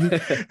lucky.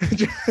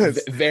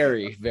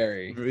 Very,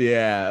 very.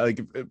 Yeah, like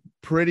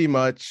pretty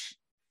much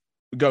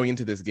going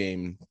into this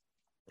game,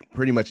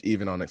 pretty much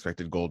even on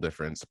expected goal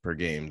difference per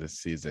game this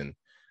season.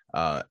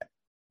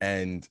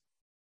 And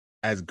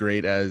as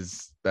great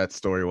as that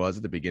story was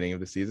at the beginning of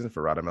the season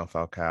for Radamel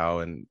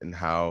Falcao and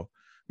how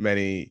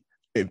many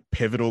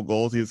pivotal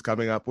goals he was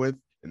coming up with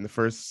in the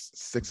first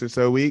 6 or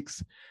so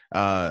weeks,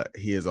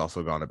 he has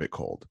also gone a bit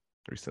cold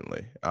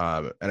recently.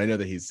 And I know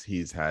that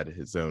he's had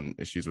his own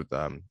issues with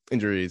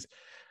injuries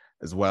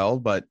as well,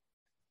 but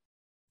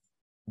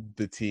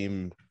this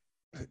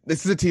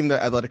is a team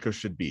that Atletico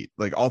should beat.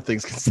 Like, all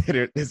things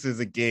considered, this is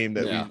a game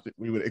that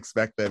we would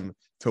expect them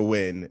to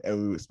win,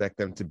 and we would expect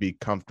them to be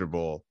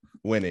comfortable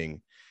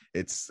winning.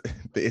 It's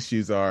the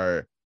issues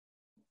are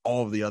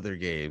all of the other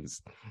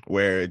games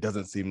where it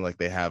doesn't seem like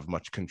they have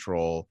much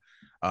control.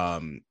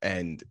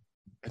 And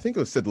I think it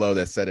was Sid Lowe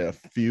that said it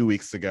a few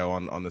weeks ago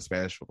on the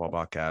Spanish Football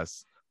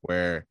Podcast,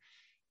 where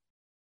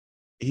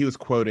he was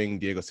quoting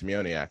Diego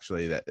Simeone,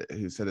 actually,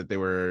 who said that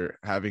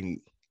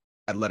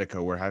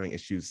Atletico were having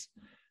issues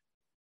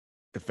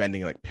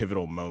defending like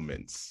pivotal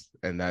moments,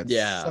 and that's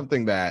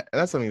something that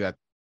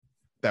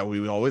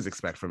we always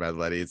expect from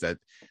Atleti, is that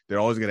they're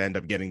always going to end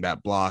up getting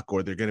that block,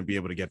 or they're going to be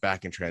able to get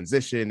back in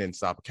transition and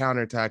stop a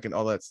counterattack and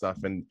all that stuff.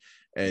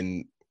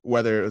 And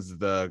whether it was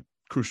the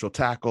crucial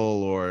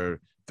tackle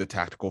or the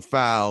tactical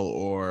foul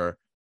or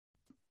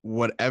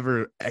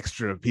whatever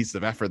extra piece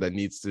of effort that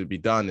needs to be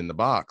done in the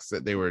box,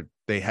 that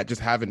they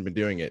just haven't been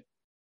doing it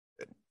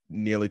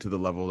nearly to the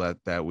level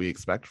that we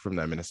expect from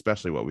them, and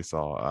especially what we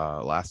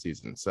saw last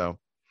season. So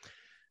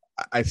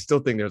I still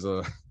think there's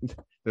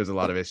a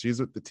lot of issues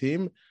with the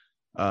team.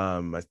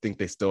 I think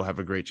they still have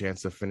a great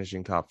chance of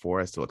finishing top 4.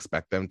 I still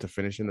expect them to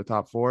finish in the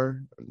top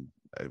 4.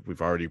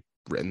 We've already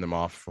written them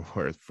off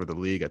for the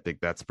league. I think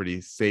that's pretty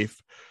safe.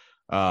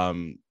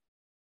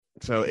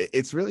 So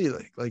it's really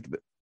like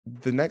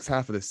the next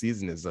half of the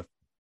season is I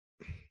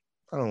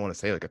don't want to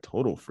say like a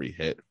total free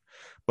hit,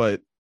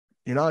 but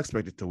you're not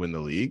expected to win the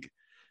league.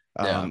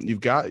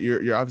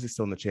 You're obviously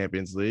still in the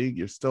Champions League.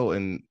 You're still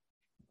in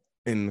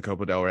the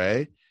Copa del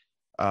Rey.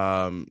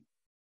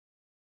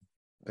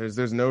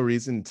 There's no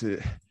reason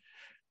to.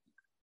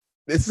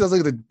 This feels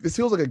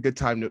like a good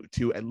time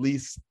to at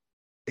least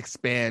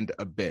expand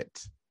a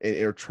bit,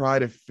 or try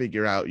to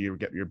figure out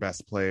your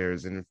best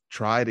players and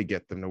try to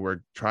get them to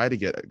work. Try to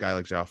get a guy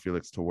like João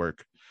Felix to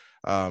work.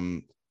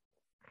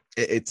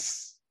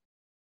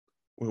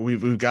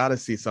 We've got to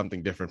see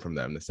something different from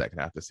them the second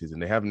half of the season.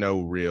 They have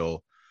no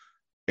real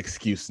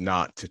excuse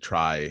not to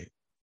try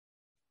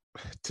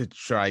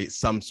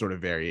some sort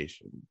of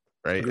variation,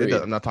 right?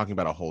 I'm not talking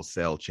about a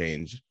wholesale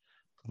change,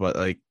 but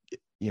like,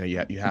 you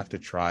have to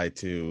try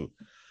to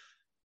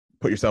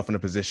put yourself in a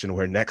position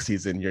where next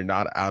season you're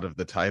not out of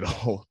the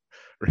title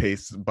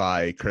race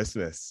by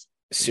Christmas.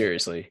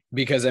 Seriously,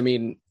 because I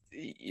mean,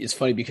 it's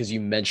funny because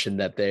you mentioned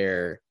that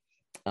their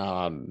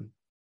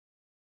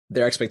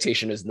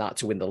expectation is not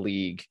to win the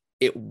league.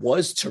 It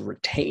was to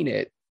retain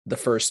it the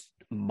first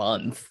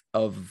month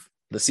of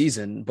the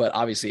season, but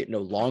obviously it no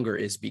longer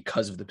is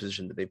because of the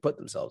position that they put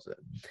themselves in.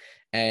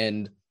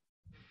 And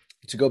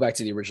to go back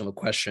to the original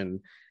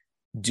question,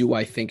 do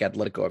I think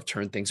Atletico have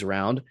turned things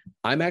around?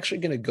 I'm actually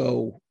going to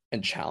go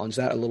and challenge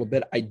that a little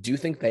bit. I do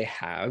think they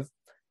have,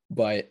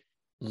 but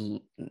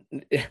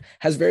it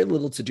has very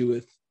little to do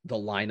with the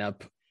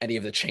lineup, any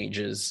of the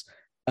changes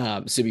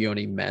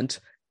Simeone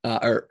meant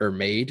or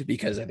made,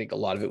 because I think a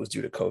lot of it was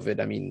due to COVID.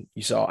 I mean,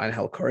 you saw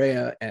Angel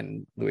Correa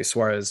and Luis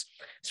Suarez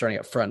starting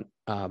up front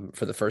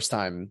for the first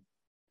time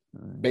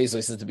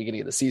basically since the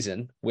beginning of the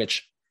season,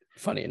 which,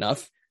 funny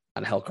enough,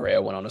 Angel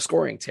Correa went on a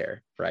scoring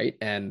tear, right?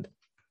 And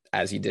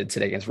as he did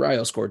today against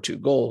Rayo, scored 2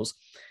 goals.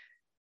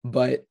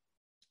 But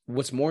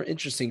what's more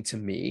interesting to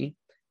me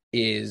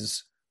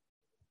is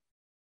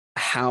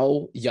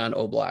how Jan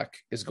Oblak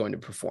is going to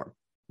perform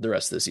the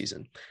rest of the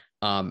season.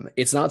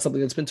 It's not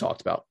something that's been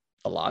talked about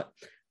a lot,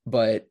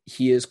 but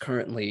he is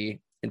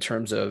currently, in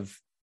terms of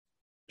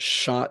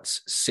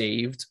shots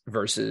saved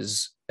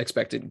versus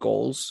expected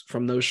goals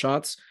from those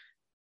shots,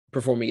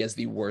 performing as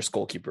the worst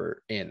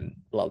goalkeeper in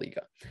La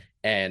Liga.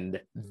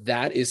 And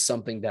that is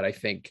something that I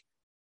think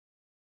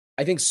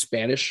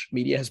Spanish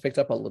media has picked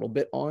up a little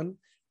bit on,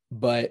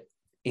 but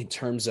in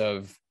terms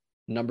of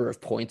number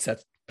of points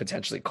that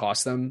potentially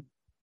cost them,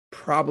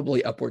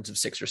 probably upwards of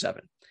 6 or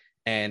 7.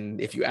 And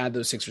if you add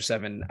those 6 or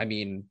 7, I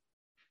mean,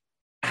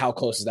 how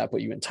close does that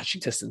put you in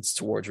touching distance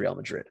towards Real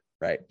Madrid,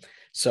 right?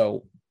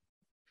 So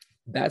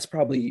that's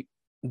probably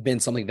been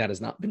something that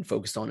has not been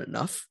focused on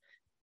enough.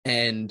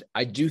 And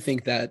I do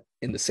think that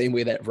in the same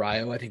way that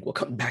Rayo, I think will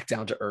come back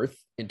down to earth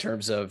in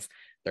terms of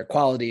their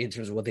quality, in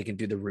terms of what they can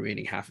do the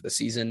remaining half of the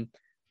season.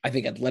 I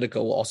think Atletico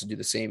will also do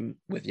the same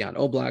with Jan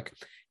Oblak.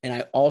 And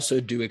I also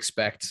do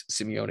expect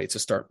Simeone to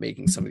start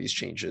making some of these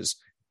changes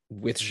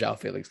with João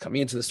Felix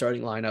coming into the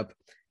starting lineup.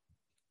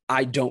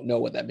 I don't know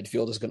what that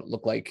midfield is going to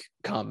look like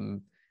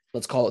come,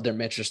 let's call it their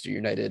Manchester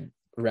United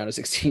round of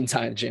 16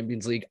 tie in the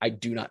Champions League. I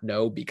do not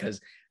know because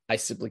I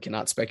simply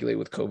cannot speculate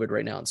with COVID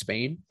right now in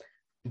Spain.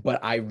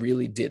 But I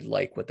really did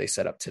like what they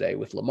set up today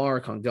with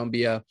Lamar,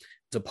 Kondogbia,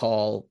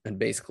 DePaul, and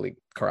basically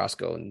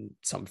Carrasco in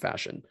some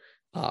fashion.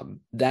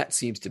 That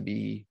seems to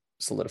be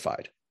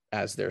solidified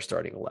as their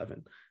starting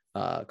 11.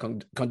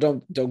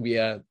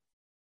 Kondogbia,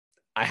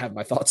 I have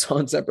my thoughts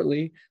on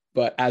separately,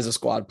 but as a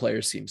squad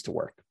player seems to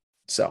work.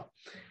 So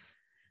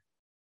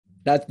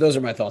those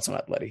are my thoughts on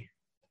Atleti.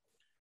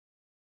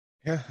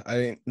 Yeah, I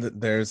mean,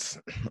 there's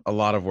a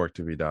lot of work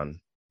to be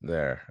done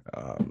there.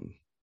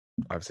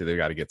 Obviously, they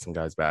got to get some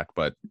guys back,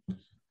 but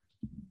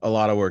a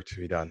lot of work to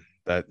be done.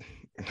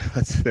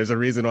 There's a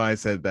reason why I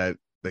said that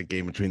the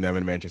game between them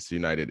and Manchester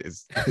United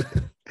is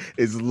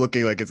is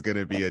looking like it's going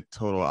to be a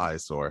total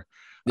eyesore.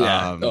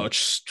 Yeah.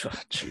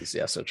 Jeez.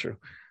 Yeah. So true.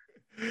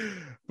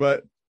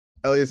 But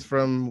at least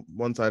from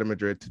one side of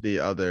Madrid to the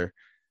other,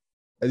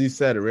 as you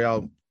said,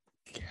 Real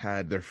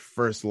had their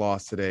first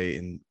loss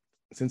today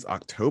since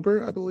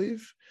October, I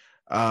believe.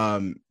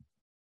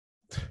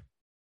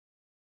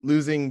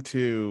 Losing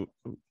to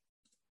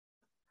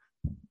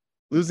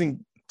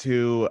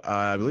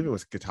I believe it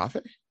was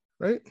Getafe,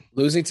 right?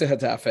 Losing to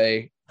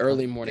Getafe,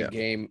 early morning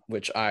game,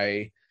 which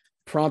I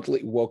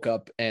promptly woke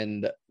up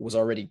and was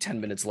already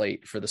 10 minutes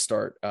late for the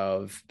start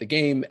of the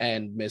game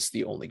and missed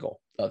the only goal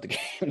of the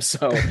game.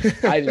 So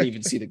I didn't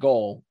even see the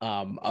goal.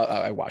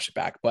 I watched it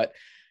back. But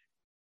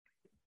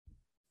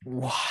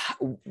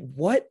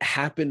what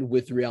happened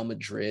with Real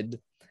Madrid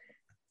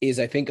is,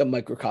 I think, a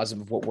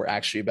microcosm of what we're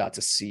actually about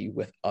to see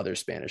with other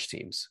Spanish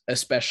teams,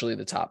 especially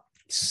the top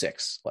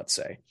 6, let's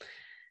say.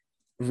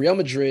 Real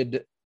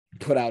Madrid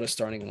put out a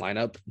starting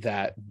lineup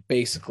that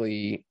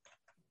basically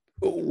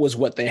was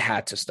what they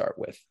had to start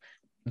with.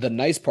 The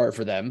nice part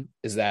for them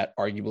is that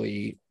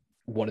arguably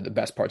one of the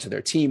best parts of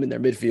their team and their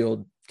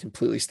midfield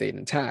completely stayed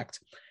intact.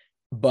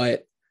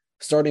 But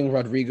starting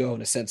Rodrigo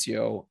and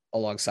Asensio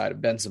alongside of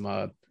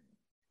Benzema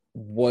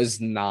was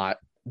not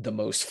the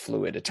most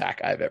fluid attack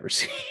I've ever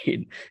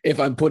seen, if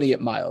I'm putting it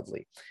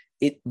mildly.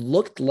 It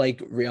looked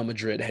like Real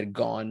Madrid had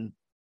gone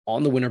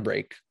on the winter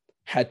break,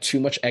 had too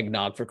much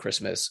eggnog for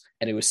Christmas,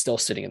 and it was still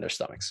sitting in their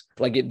stomachs.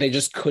 They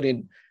just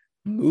couldn't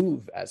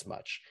move as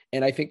much.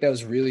 And I think that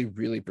was really,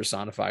 really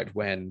personified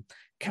when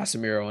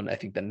Casemiro, in I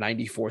think the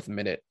 94th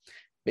minute,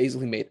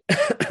 basically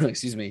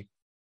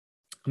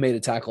made a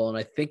tackle, and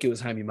I think it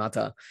was Jaime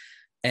Mata.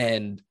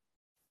 And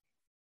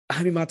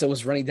Jaime Mata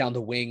was running down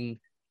the wing.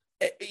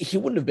 He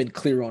wouldn't have been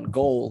clear on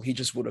goal. He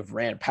just would have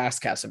ran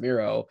past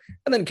Casemiro.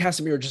 And then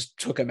Casemiro just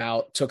took him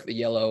out, took the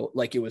yellow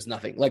like it was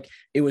nothing. Like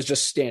it was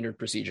just standard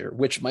procedure,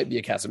 which might be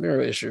a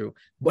Casemiro issue.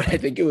 But I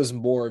think it was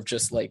more of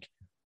just like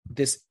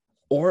this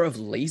aura of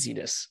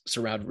laziness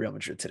surrounding Real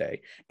Madrid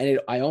today. And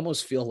I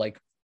almost feel like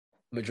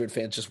Madrid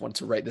fans just want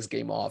to write this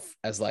game off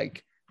as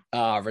like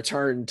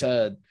return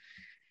to,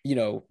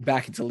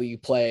 back into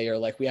league play, or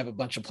like we have a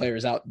bunch of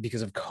players out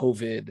because of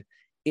COVID.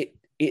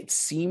 It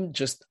seemed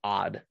just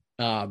odd.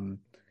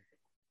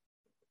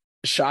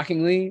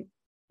 Shockingly,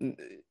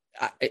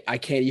 I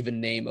can't even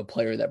name a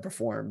player that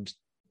performed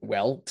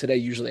well today.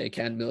 Usually I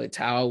can.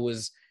 Militao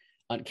was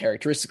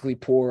uncharacteristically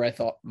poor. I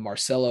thought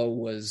Marcelo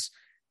was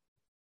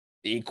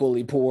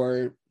equally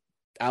poor.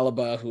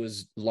 Alaba, who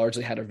has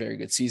largely had a very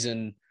good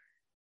season,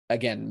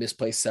 again,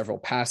 misplaced several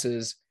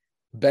passes.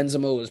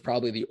 Benzema was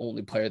probably the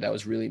only player that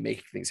was really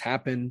making things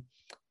happen.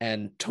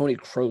 And Toni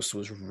Kroos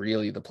was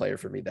really the player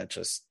for me that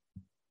just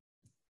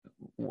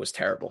was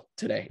terrible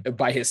today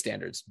by his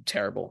standards,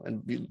 terrible.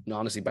 And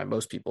honestly, by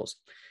most people's.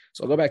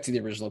 So I'll go back to the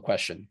original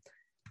question.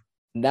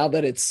 Now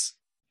that it's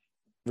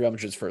Real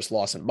Madrid's first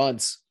loss in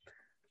months,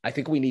 I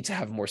think we need to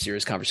have a more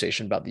serious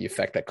conversation about the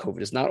effect that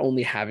COVID is not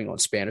only having on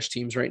Spanish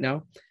teams right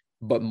now,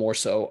 but more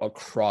so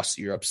across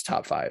Europe's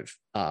top five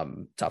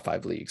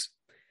leagues.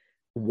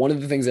 One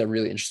of the things that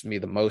really interested me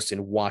the most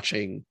in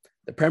watching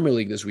the Premier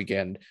League this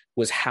weekend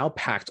was how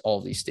packed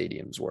all these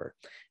stadiums were.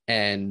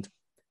 And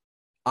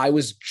I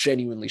was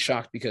genuinely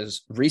shocked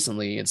because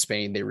recently in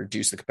Spain, they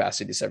reduced the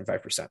capacity to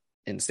 75%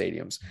 in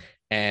stadiums.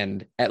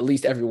 And at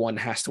least everyone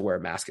has to wear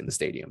a mask in the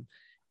stadium.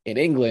 In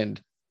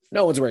England,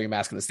 No one's wearing a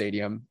mask in the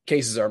stadium.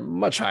 Cases are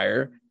much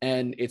higher,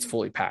 and it's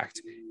fully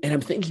packed. And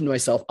I'm thinking to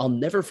myself, I'll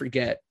never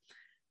forget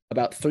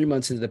about 3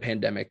 months into the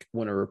pandemic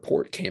when a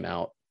report came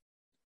out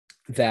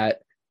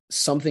that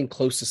something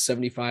close to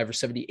 75 or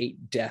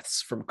 78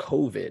 deaths from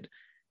COVID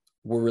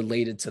were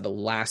related to the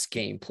last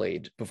game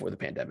played before the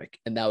pandemic.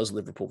 And that was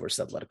Liverpool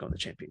versus Atletico in the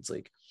Champions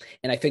League.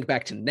 And I think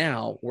back to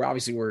now, where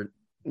obviously we're,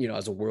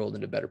 as a world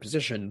in a better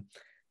position,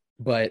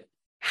 but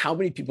how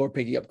many people are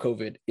picking up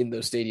COVID in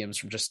those stadiums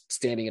from just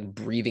standing and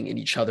breathing in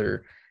each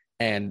other?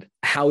 And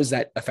how is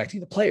that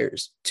affecting the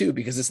players too?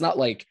 Because it's not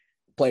like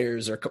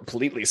players are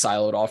completely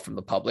siloed off from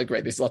the public,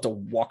 right? They still have to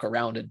walk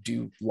around and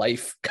do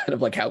life kind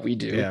of like how we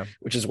do,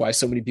 which is why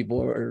so many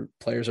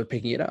players are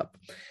picking it up.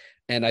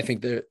 And I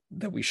think that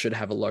we should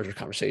have a larger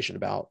conversation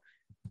about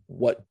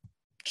what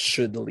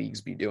should the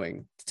leagues be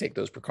doing to take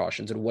those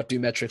precautions, and what do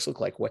metrics look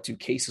like? What do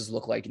cases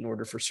look like in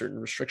order for certain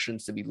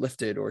restrictions to be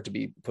lifted or to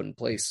be put in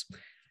place?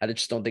 I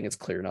just don't think it's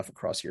clear enough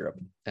across Europe.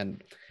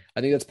 And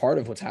I think that's part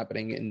of what's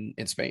happening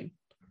in Spain.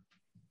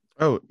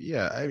 Oh,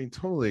 yeah. I mean,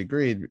 totally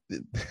agreed.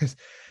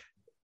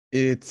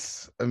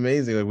 It's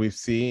amazing. Like, we've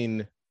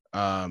seen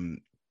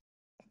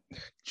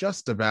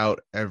just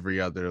about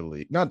every other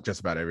league, not just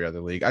about every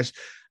other league.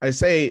 I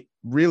say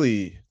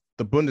really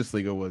the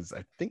Bundesliga was,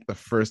 I think, the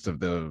first of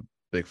the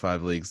big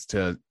five leagues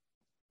to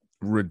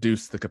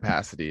reduce the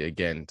capacity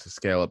again, to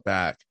scale it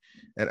back.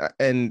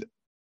 And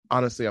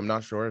honestly, I'm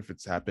not sure if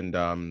it's happened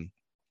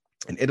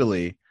in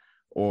Italy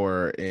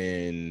or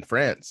in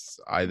France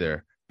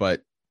either,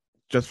 but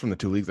just from the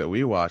two leagues that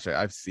we watch,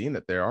 I've seen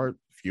that there are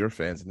fewer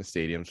fans in the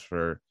stadiums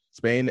for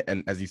Spain.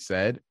 And as you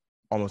said,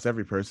 almost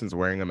every person's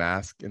wearing a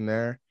mask in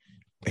there.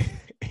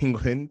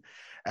 England,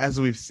 as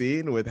we've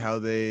seen with how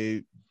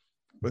they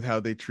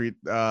treat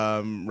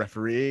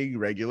refereeing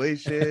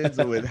regulations,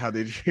 with how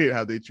they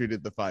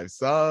treated the five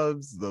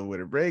subs, the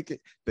winter break,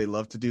 they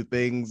love to do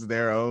things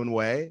their own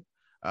way.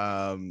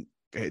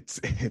 It's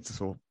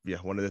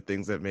one of the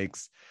things that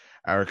makes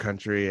our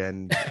country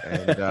and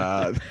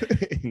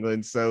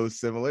England so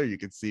similar. You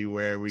can see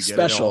where we get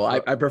special.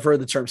 it I prefer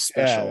the term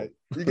special. Yeah,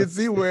 you can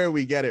see where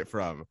we get it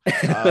from.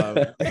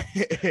 But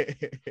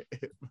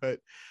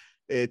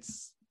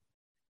it's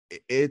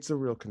a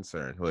real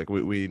concern. Like,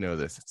 we know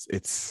this.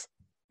 It's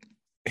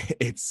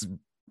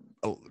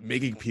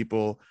making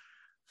people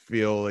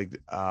feel like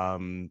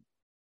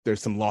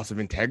there's some loss of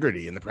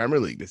integrity in the Premier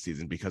League this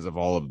season because of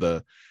all of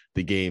the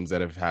games that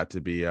have had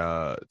to be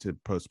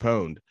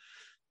postponed.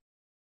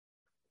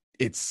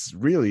 It's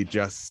really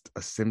just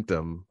a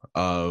symptom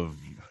of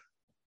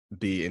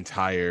the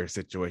entire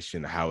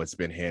situation, how it's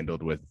been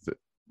handled with,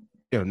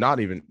 not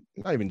even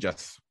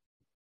just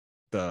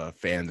the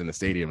fans in the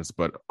stadiums,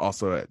 but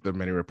also the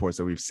many reports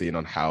that we've seen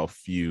on how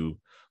few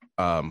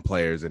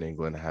players in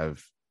England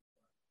have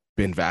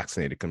been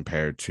vaccinated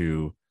compared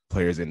to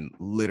players in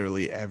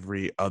literally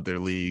every other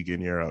league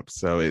in Europe.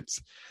 So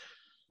it's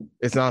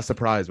not a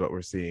surprise what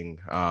we're seeing.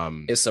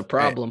 It's a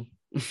problem.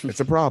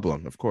 It's a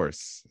problem, of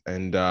course.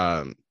 And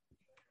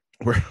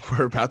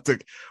we're about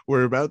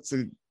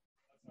to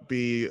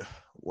be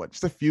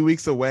just a few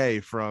weeks away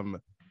from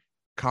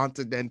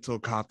continental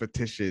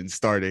competition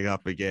starting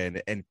up again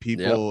and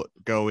people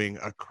going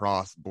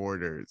across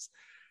borders.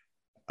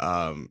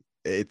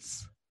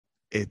 It's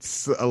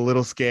a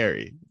little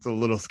scary.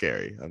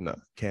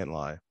 Can't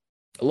lie.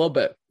 A little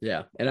bit,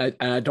 yeah. And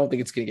I don't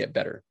think it's going to get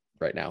better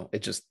right now.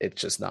 It's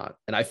just not.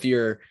 And I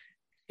fear,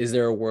 is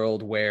there a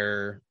world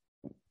where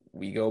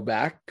we go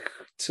back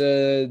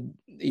to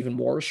even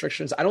more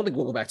restrictions? I don't think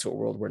we'll go back to a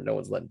world where no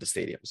one's let into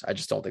stadiums. I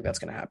just don't think that's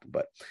going to happen.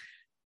 But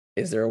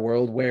is there a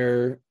world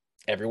where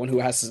everyone who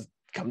has to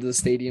come to the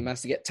stadium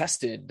has to get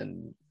tested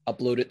and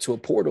upload it to a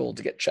portal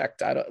to get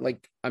checked?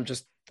 I'm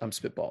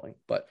spitballing,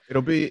 but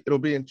it'll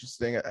be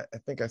interesting. I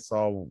think I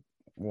saw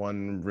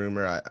one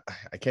rumor. I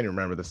can't even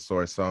remember the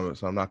source, so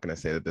I'm not going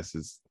to say that this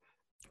is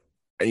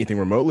anything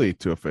remotely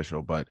too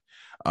official, but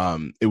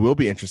it will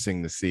be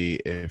interesting to see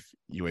if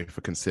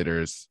UEFA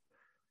considers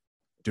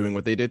doing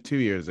what they did 2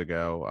 years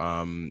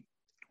ago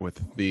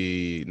with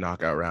the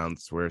knockout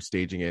rounds, where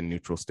staging in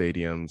neutral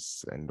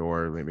stadiums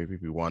or maybe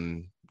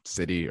one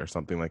city or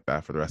something like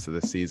that for the rest of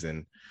the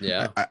season.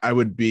 Yeah, I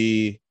would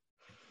be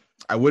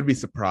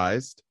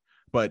surprised,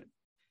 but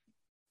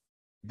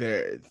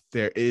there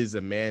is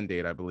a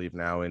mandate, I believe,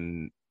 now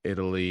in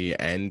Italy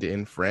and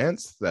in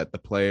France that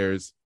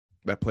players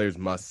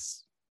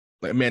must,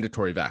 like,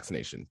 mandatory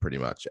vaccination, pretty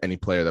much. Any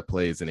player that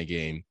plays in a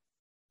game,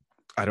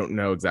 I don't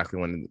know exactly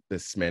when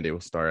this mandate will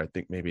start. I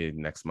think maybe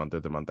next month or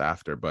the month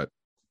after, but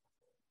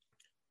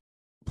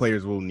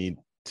players will need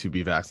to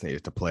be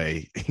vaccinated to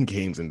play in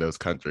games in those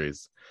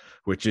countries,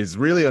 which is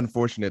really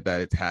unfortunate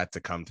that it's had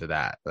to come to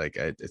that. Like,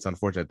 it's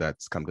unfortunate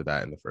that's come to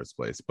that in the first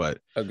place, but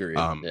agreed.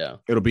 Yeah,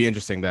 it'll be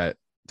interesting to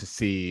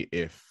see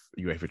if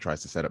UEFA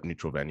tries to set up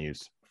neutral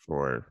venues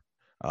for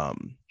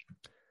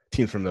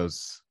teams from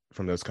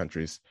those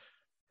countries,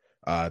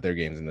 their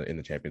games in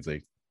the Champions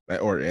League,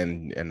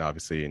 and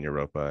obviously in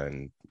Europa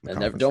and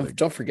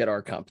don't forget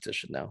our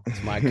competition. Now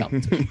it's my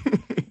competition.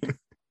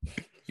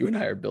 You and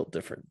I are built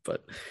different,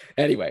 but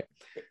anyway,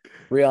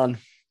 Rian,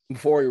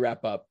 before we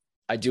wrap up,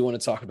 I do want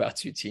to talk about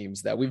two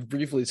teams that we've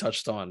briefly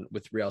touched on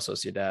with Real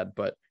Sociedad,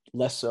 but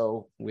less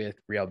so with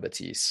Real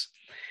Betis.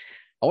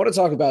 I want to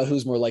talk about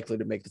who's more likely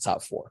to make the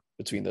top four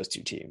between those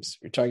two teams.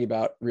 You're talking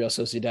about Real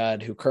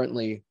Sociedad, who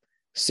currently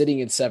sitting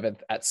in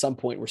seventh. At some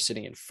point, we're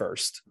sitting in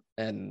first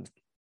and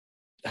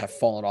have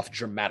fallen off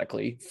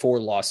dramatically. 4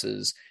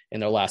 losses in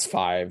their last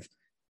 5.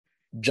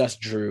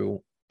 Just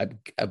drew,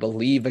 I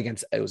believe,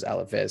 against it was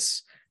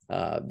Alaves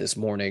this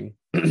morning,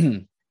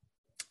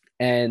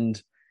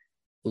 and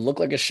look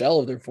like a shell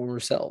of their former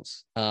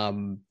selves.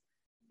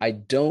 I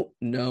don't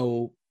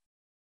know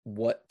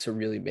what to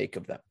really make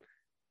of them.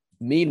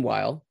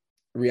 Meanwhile,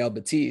 Real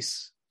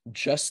Betis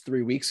just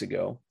 3 weeks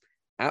ago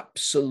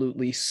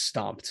absolutely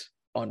stomped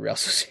on Real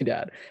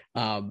Sociedad.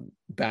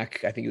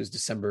 Back, I think it was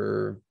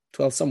December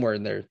 12th, somewhere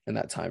in there in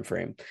that time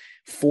frame,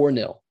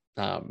 4-0.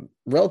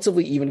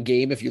 Relatively even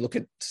game if you look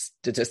at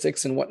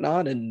statistics and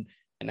whatnot, and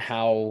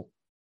how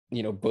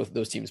both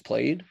those teams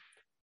played,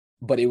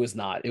 but it was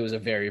not. It was a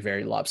very,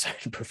 very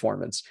lopsided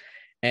performance.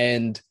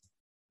 And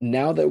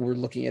now that we're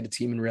looking at a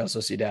team in Real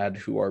Sociedad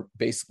who are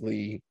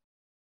basically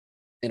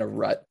in a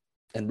rut,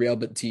 and Real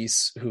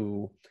Betis,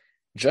 who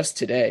just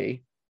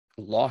today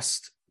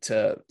lost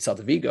to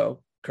Celta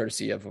Vigo,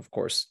 courtesy of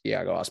course,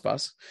 Iago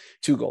Aspas,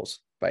 2 goals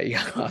by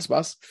Iago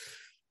Aspas.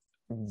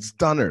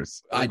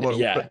 Stunners. Second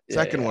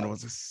Yeah. one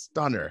was a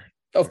stunner.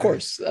 Of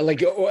course.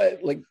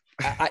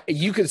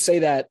 You could say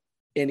that,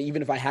 and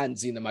even if I hadn't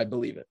seen them, I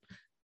believe it.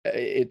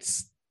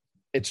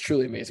 It's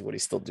truly amazing what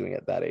he's still doing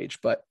at that age.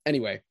 But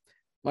anyway,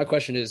 my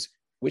question is,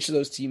 which of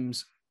those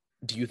teams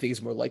do you think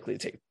is more likely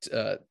to take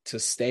to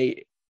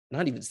stay,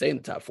 not even stay in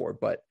the top 4,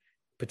 but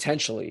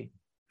potentially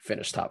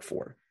finish top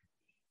 4?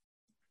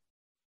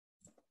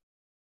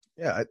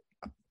 Yeah,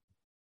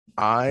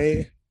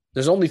 I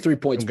there's only 3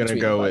 points I'm gonna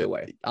between go them, by with, the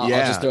way. I'll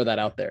just throw that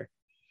out there.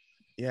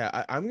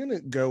 Yeah, I'm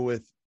gonna go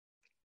with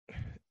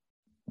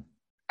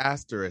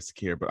asterisk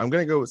here, but I'm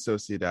gonna go with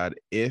Sociedad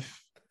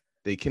if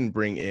they can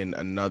bring in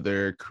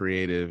another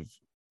creative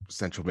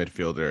central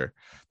midfielder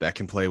that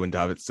can play when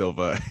David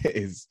Silva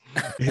is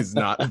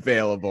not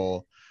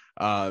available.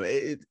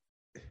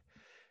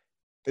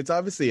 It's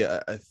obviously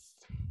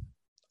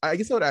I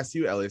guess I would ask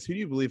you, Elias, who do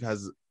you believe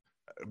has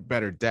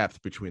better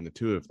depth between the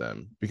two of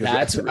them? Because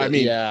I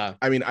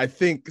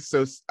think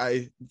so.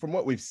 From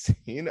what we've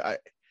seen,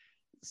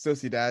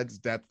 Sociedad's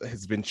depth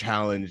has been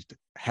challenged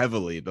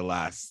heavily the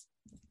last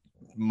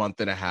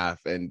month and a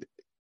half, and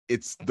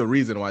it's the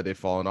reason why they've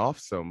fallen off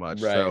so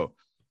much. Right. So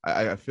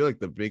I feel like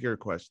the bigger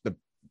question,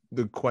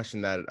 the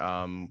question that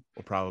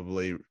will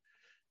probably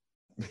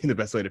be the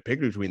best way to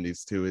pick between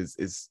these two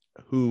is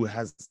who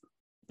has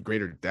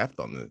greater depth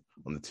on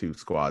the two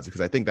squads, because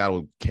I think that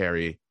will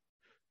carry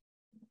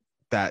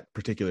that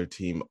particular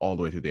team all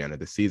the way through the end of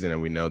the season,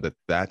 and we know that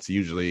that's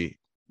usually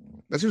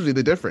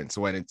the difference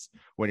when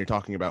you're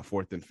talking about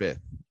 4th and 5th,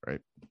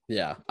 right?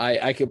 Yeah,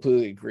 I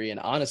completely agree.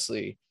 And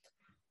honestly,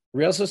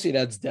 Real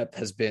Sociedad's depth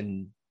has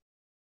been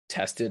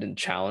tested and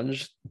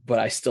challenged, but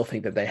I still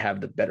think that they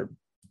have the better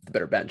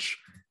bench.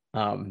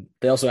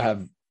 They also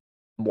have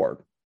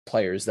more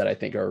players that I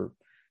think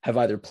have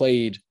either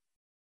played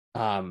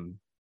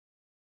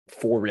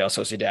for Real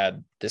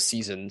Sociedad this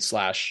season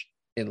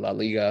 / in La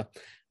Liga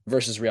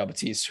versus Real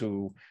Betis,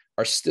 who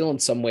are still in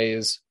some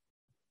ways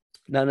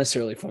not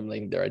necessarily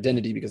formulating their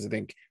identity, because I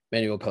think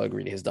Manuel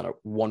Pellegrini has done a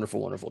wonderful,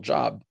 wonderful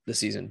job this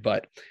season.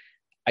 But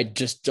I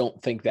just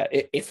don't think that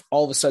if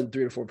all of a sudden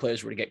 3 or 4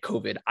 players were to get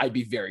COVID, I'd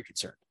be very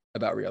concerned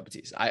about Real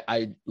Betis.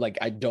 I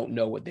don't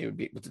know what they would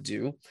be able to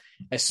do,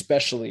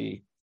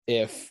 especially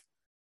if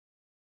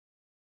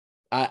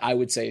I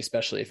would say,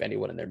 especially if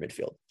anyone in their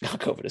midfield got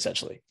COVID,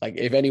 essentially. Like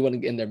if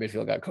anyone in their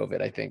midfield got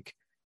COVID, I think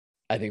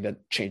that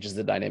changes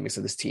the dynamics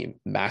of this team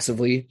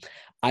massively.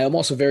 I am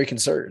also very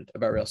concerned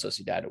about Real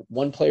Sociedad.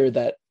 One player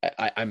that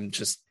I'm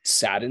just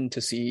saddened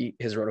to see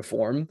his run of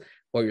form,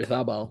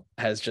 Oyarzabal,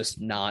 has just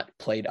not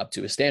played up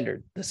to his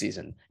standard this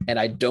season. And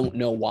I don't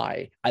know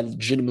why. I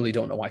legitimately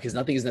don't know why, because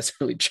nothing has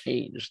necessarily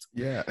changed.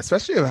 Yeah,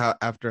 especially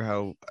after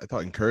how I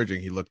thought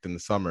encouraging he looked in the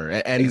summer.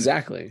 And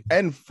exactly.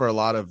 And for a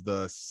lot of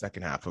the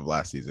second half of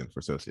last season for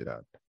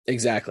Sociedad.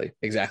 Exactly.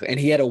 And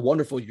he had a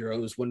wonderful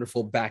Euros,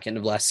 wonderful back end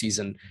of last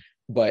season,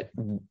 but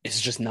it's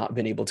just not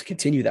been able to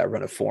continue that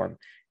run of form.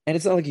 And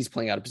it's not like he's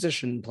playing out of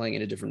position, playing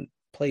in a different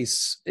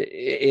place.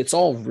 It's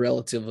all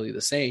relatively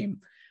the same.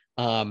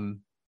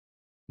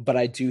 But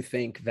I do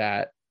think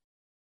that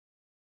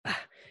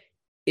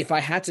if I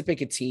had to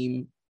pick a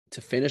team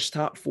to finish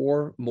top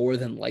 4, more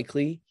than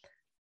likely,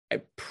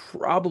 I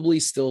probably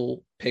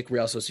still pick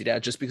Real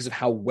Sociedad, just because of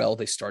how well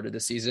they started the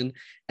season.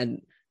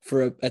 And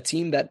for a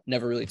team that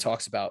never really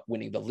talks about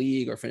winning the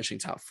league or finishing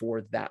top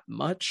 4 that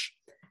much,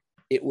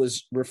 it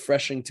was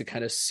refreshing to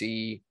kind of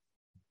see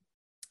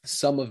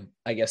some of,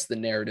 I guess, the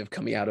narrative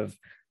coming out of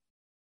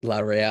La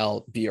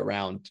Real be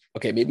around,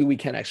 okay, maybe we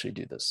can actually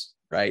do this,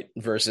 right?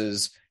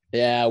 Versus,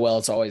 yeah, well,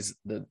 it's always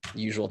the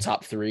usual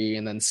top 3,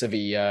 and then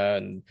Sevilla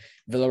and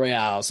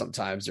Villarreal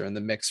sometimes are in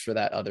the mix for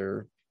that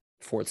other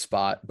 4th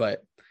spot.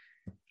 But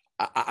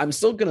I'm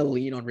still going to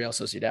lean on Real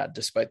Sociedad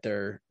despite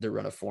their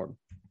run of form.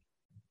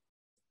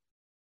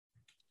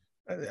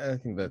 I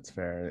think that's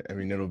fair. I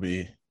mean, it'll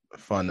be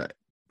fun.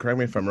 Correct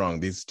me if I'm wrong.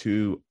 These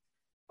two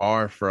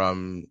are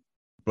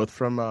both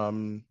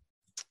from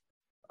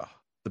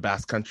the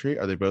Basque Country.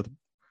 Are they both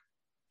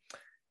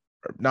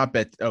not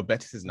Bet? Oh,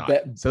 Betis is not.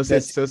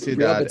 Sociedad.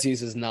 Real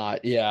Betis is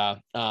not. Yeah.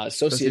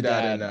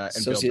 Sociedad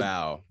and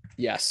Bilbao.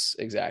 Yes,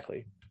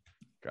 exactly.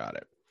 Got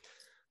it.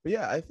 But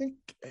yeah, I think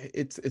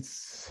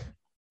it's.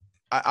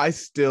 I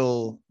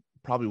still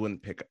probably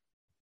wouldn't pick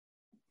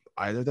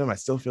either of them. I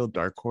still feel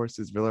dark horse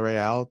is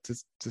Villarreal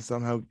to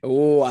somehow.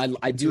 Oh,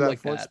 I do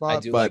like that. Spot, I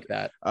do like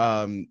that.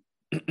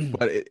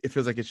 But it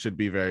feels like it should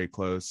be very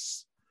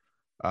close.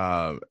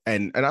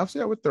 And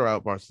obviously I would throw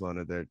out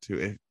Barcelona there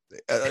too.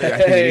 I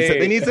think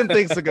they need some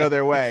things to go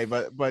their way,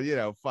 but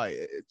fight.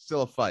 It's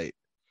still a fight.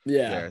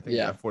 Yeah, I think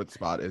that fourth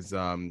spot is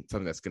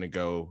something that's going to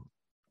go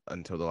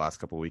until the last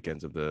couple of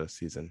weekends of the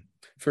season.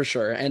 For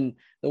sure. And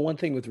the one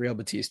thing with Real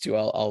Betis too,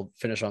 I'll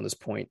finish on this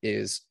point,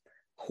 is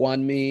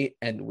Juanmi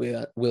and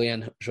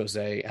Willian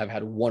Jose have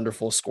had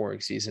wonderful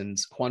scoring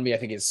seasons. Juanmi, I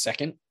think, is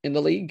second in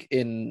the league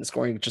in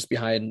scoring, just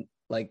behind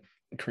like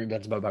Karim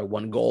Benzema by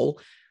 1 goal.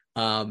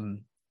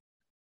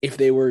 If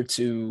they were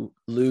to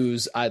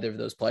lose either of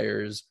those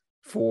players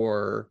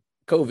for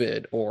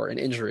COVID or an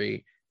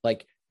injury,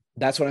 like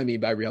that's what I mean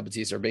by Real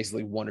Betis are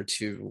basically 1 or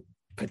 2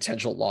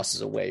 potential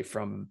losses away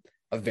from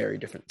a very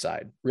different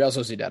side. Real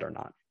Sociedad are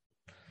not.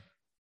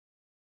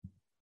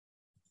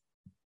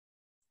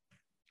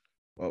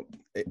 Well,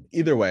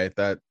 either way,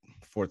 that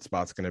fourth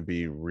spot's going to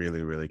be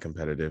really, really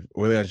competitive.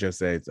 Willian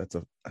Jose, that's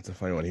a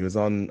funny one. He was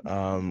on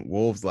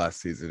Wolves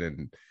last season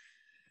and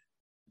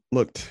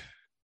looked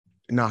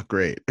not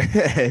great,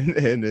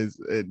 and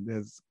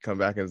has come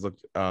back and has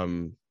looked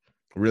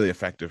really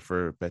effective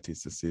for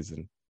Betis this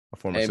season. A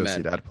former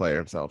Sociedad player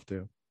himself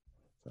too.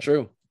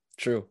 So.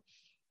 True.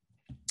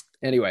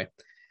 Anyway,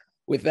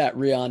 with that,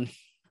 Rian,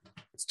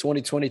 it's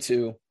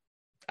 2022.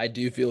 I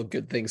do feel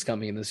good things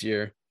coming this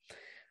year.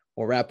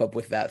 We'll wrap up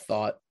with that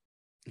thought,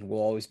 and we'll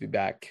always be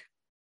back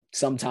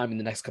sometime in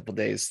the next couple of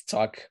days to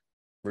talk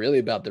really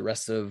about the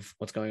rest of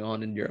what's going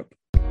on in Europe.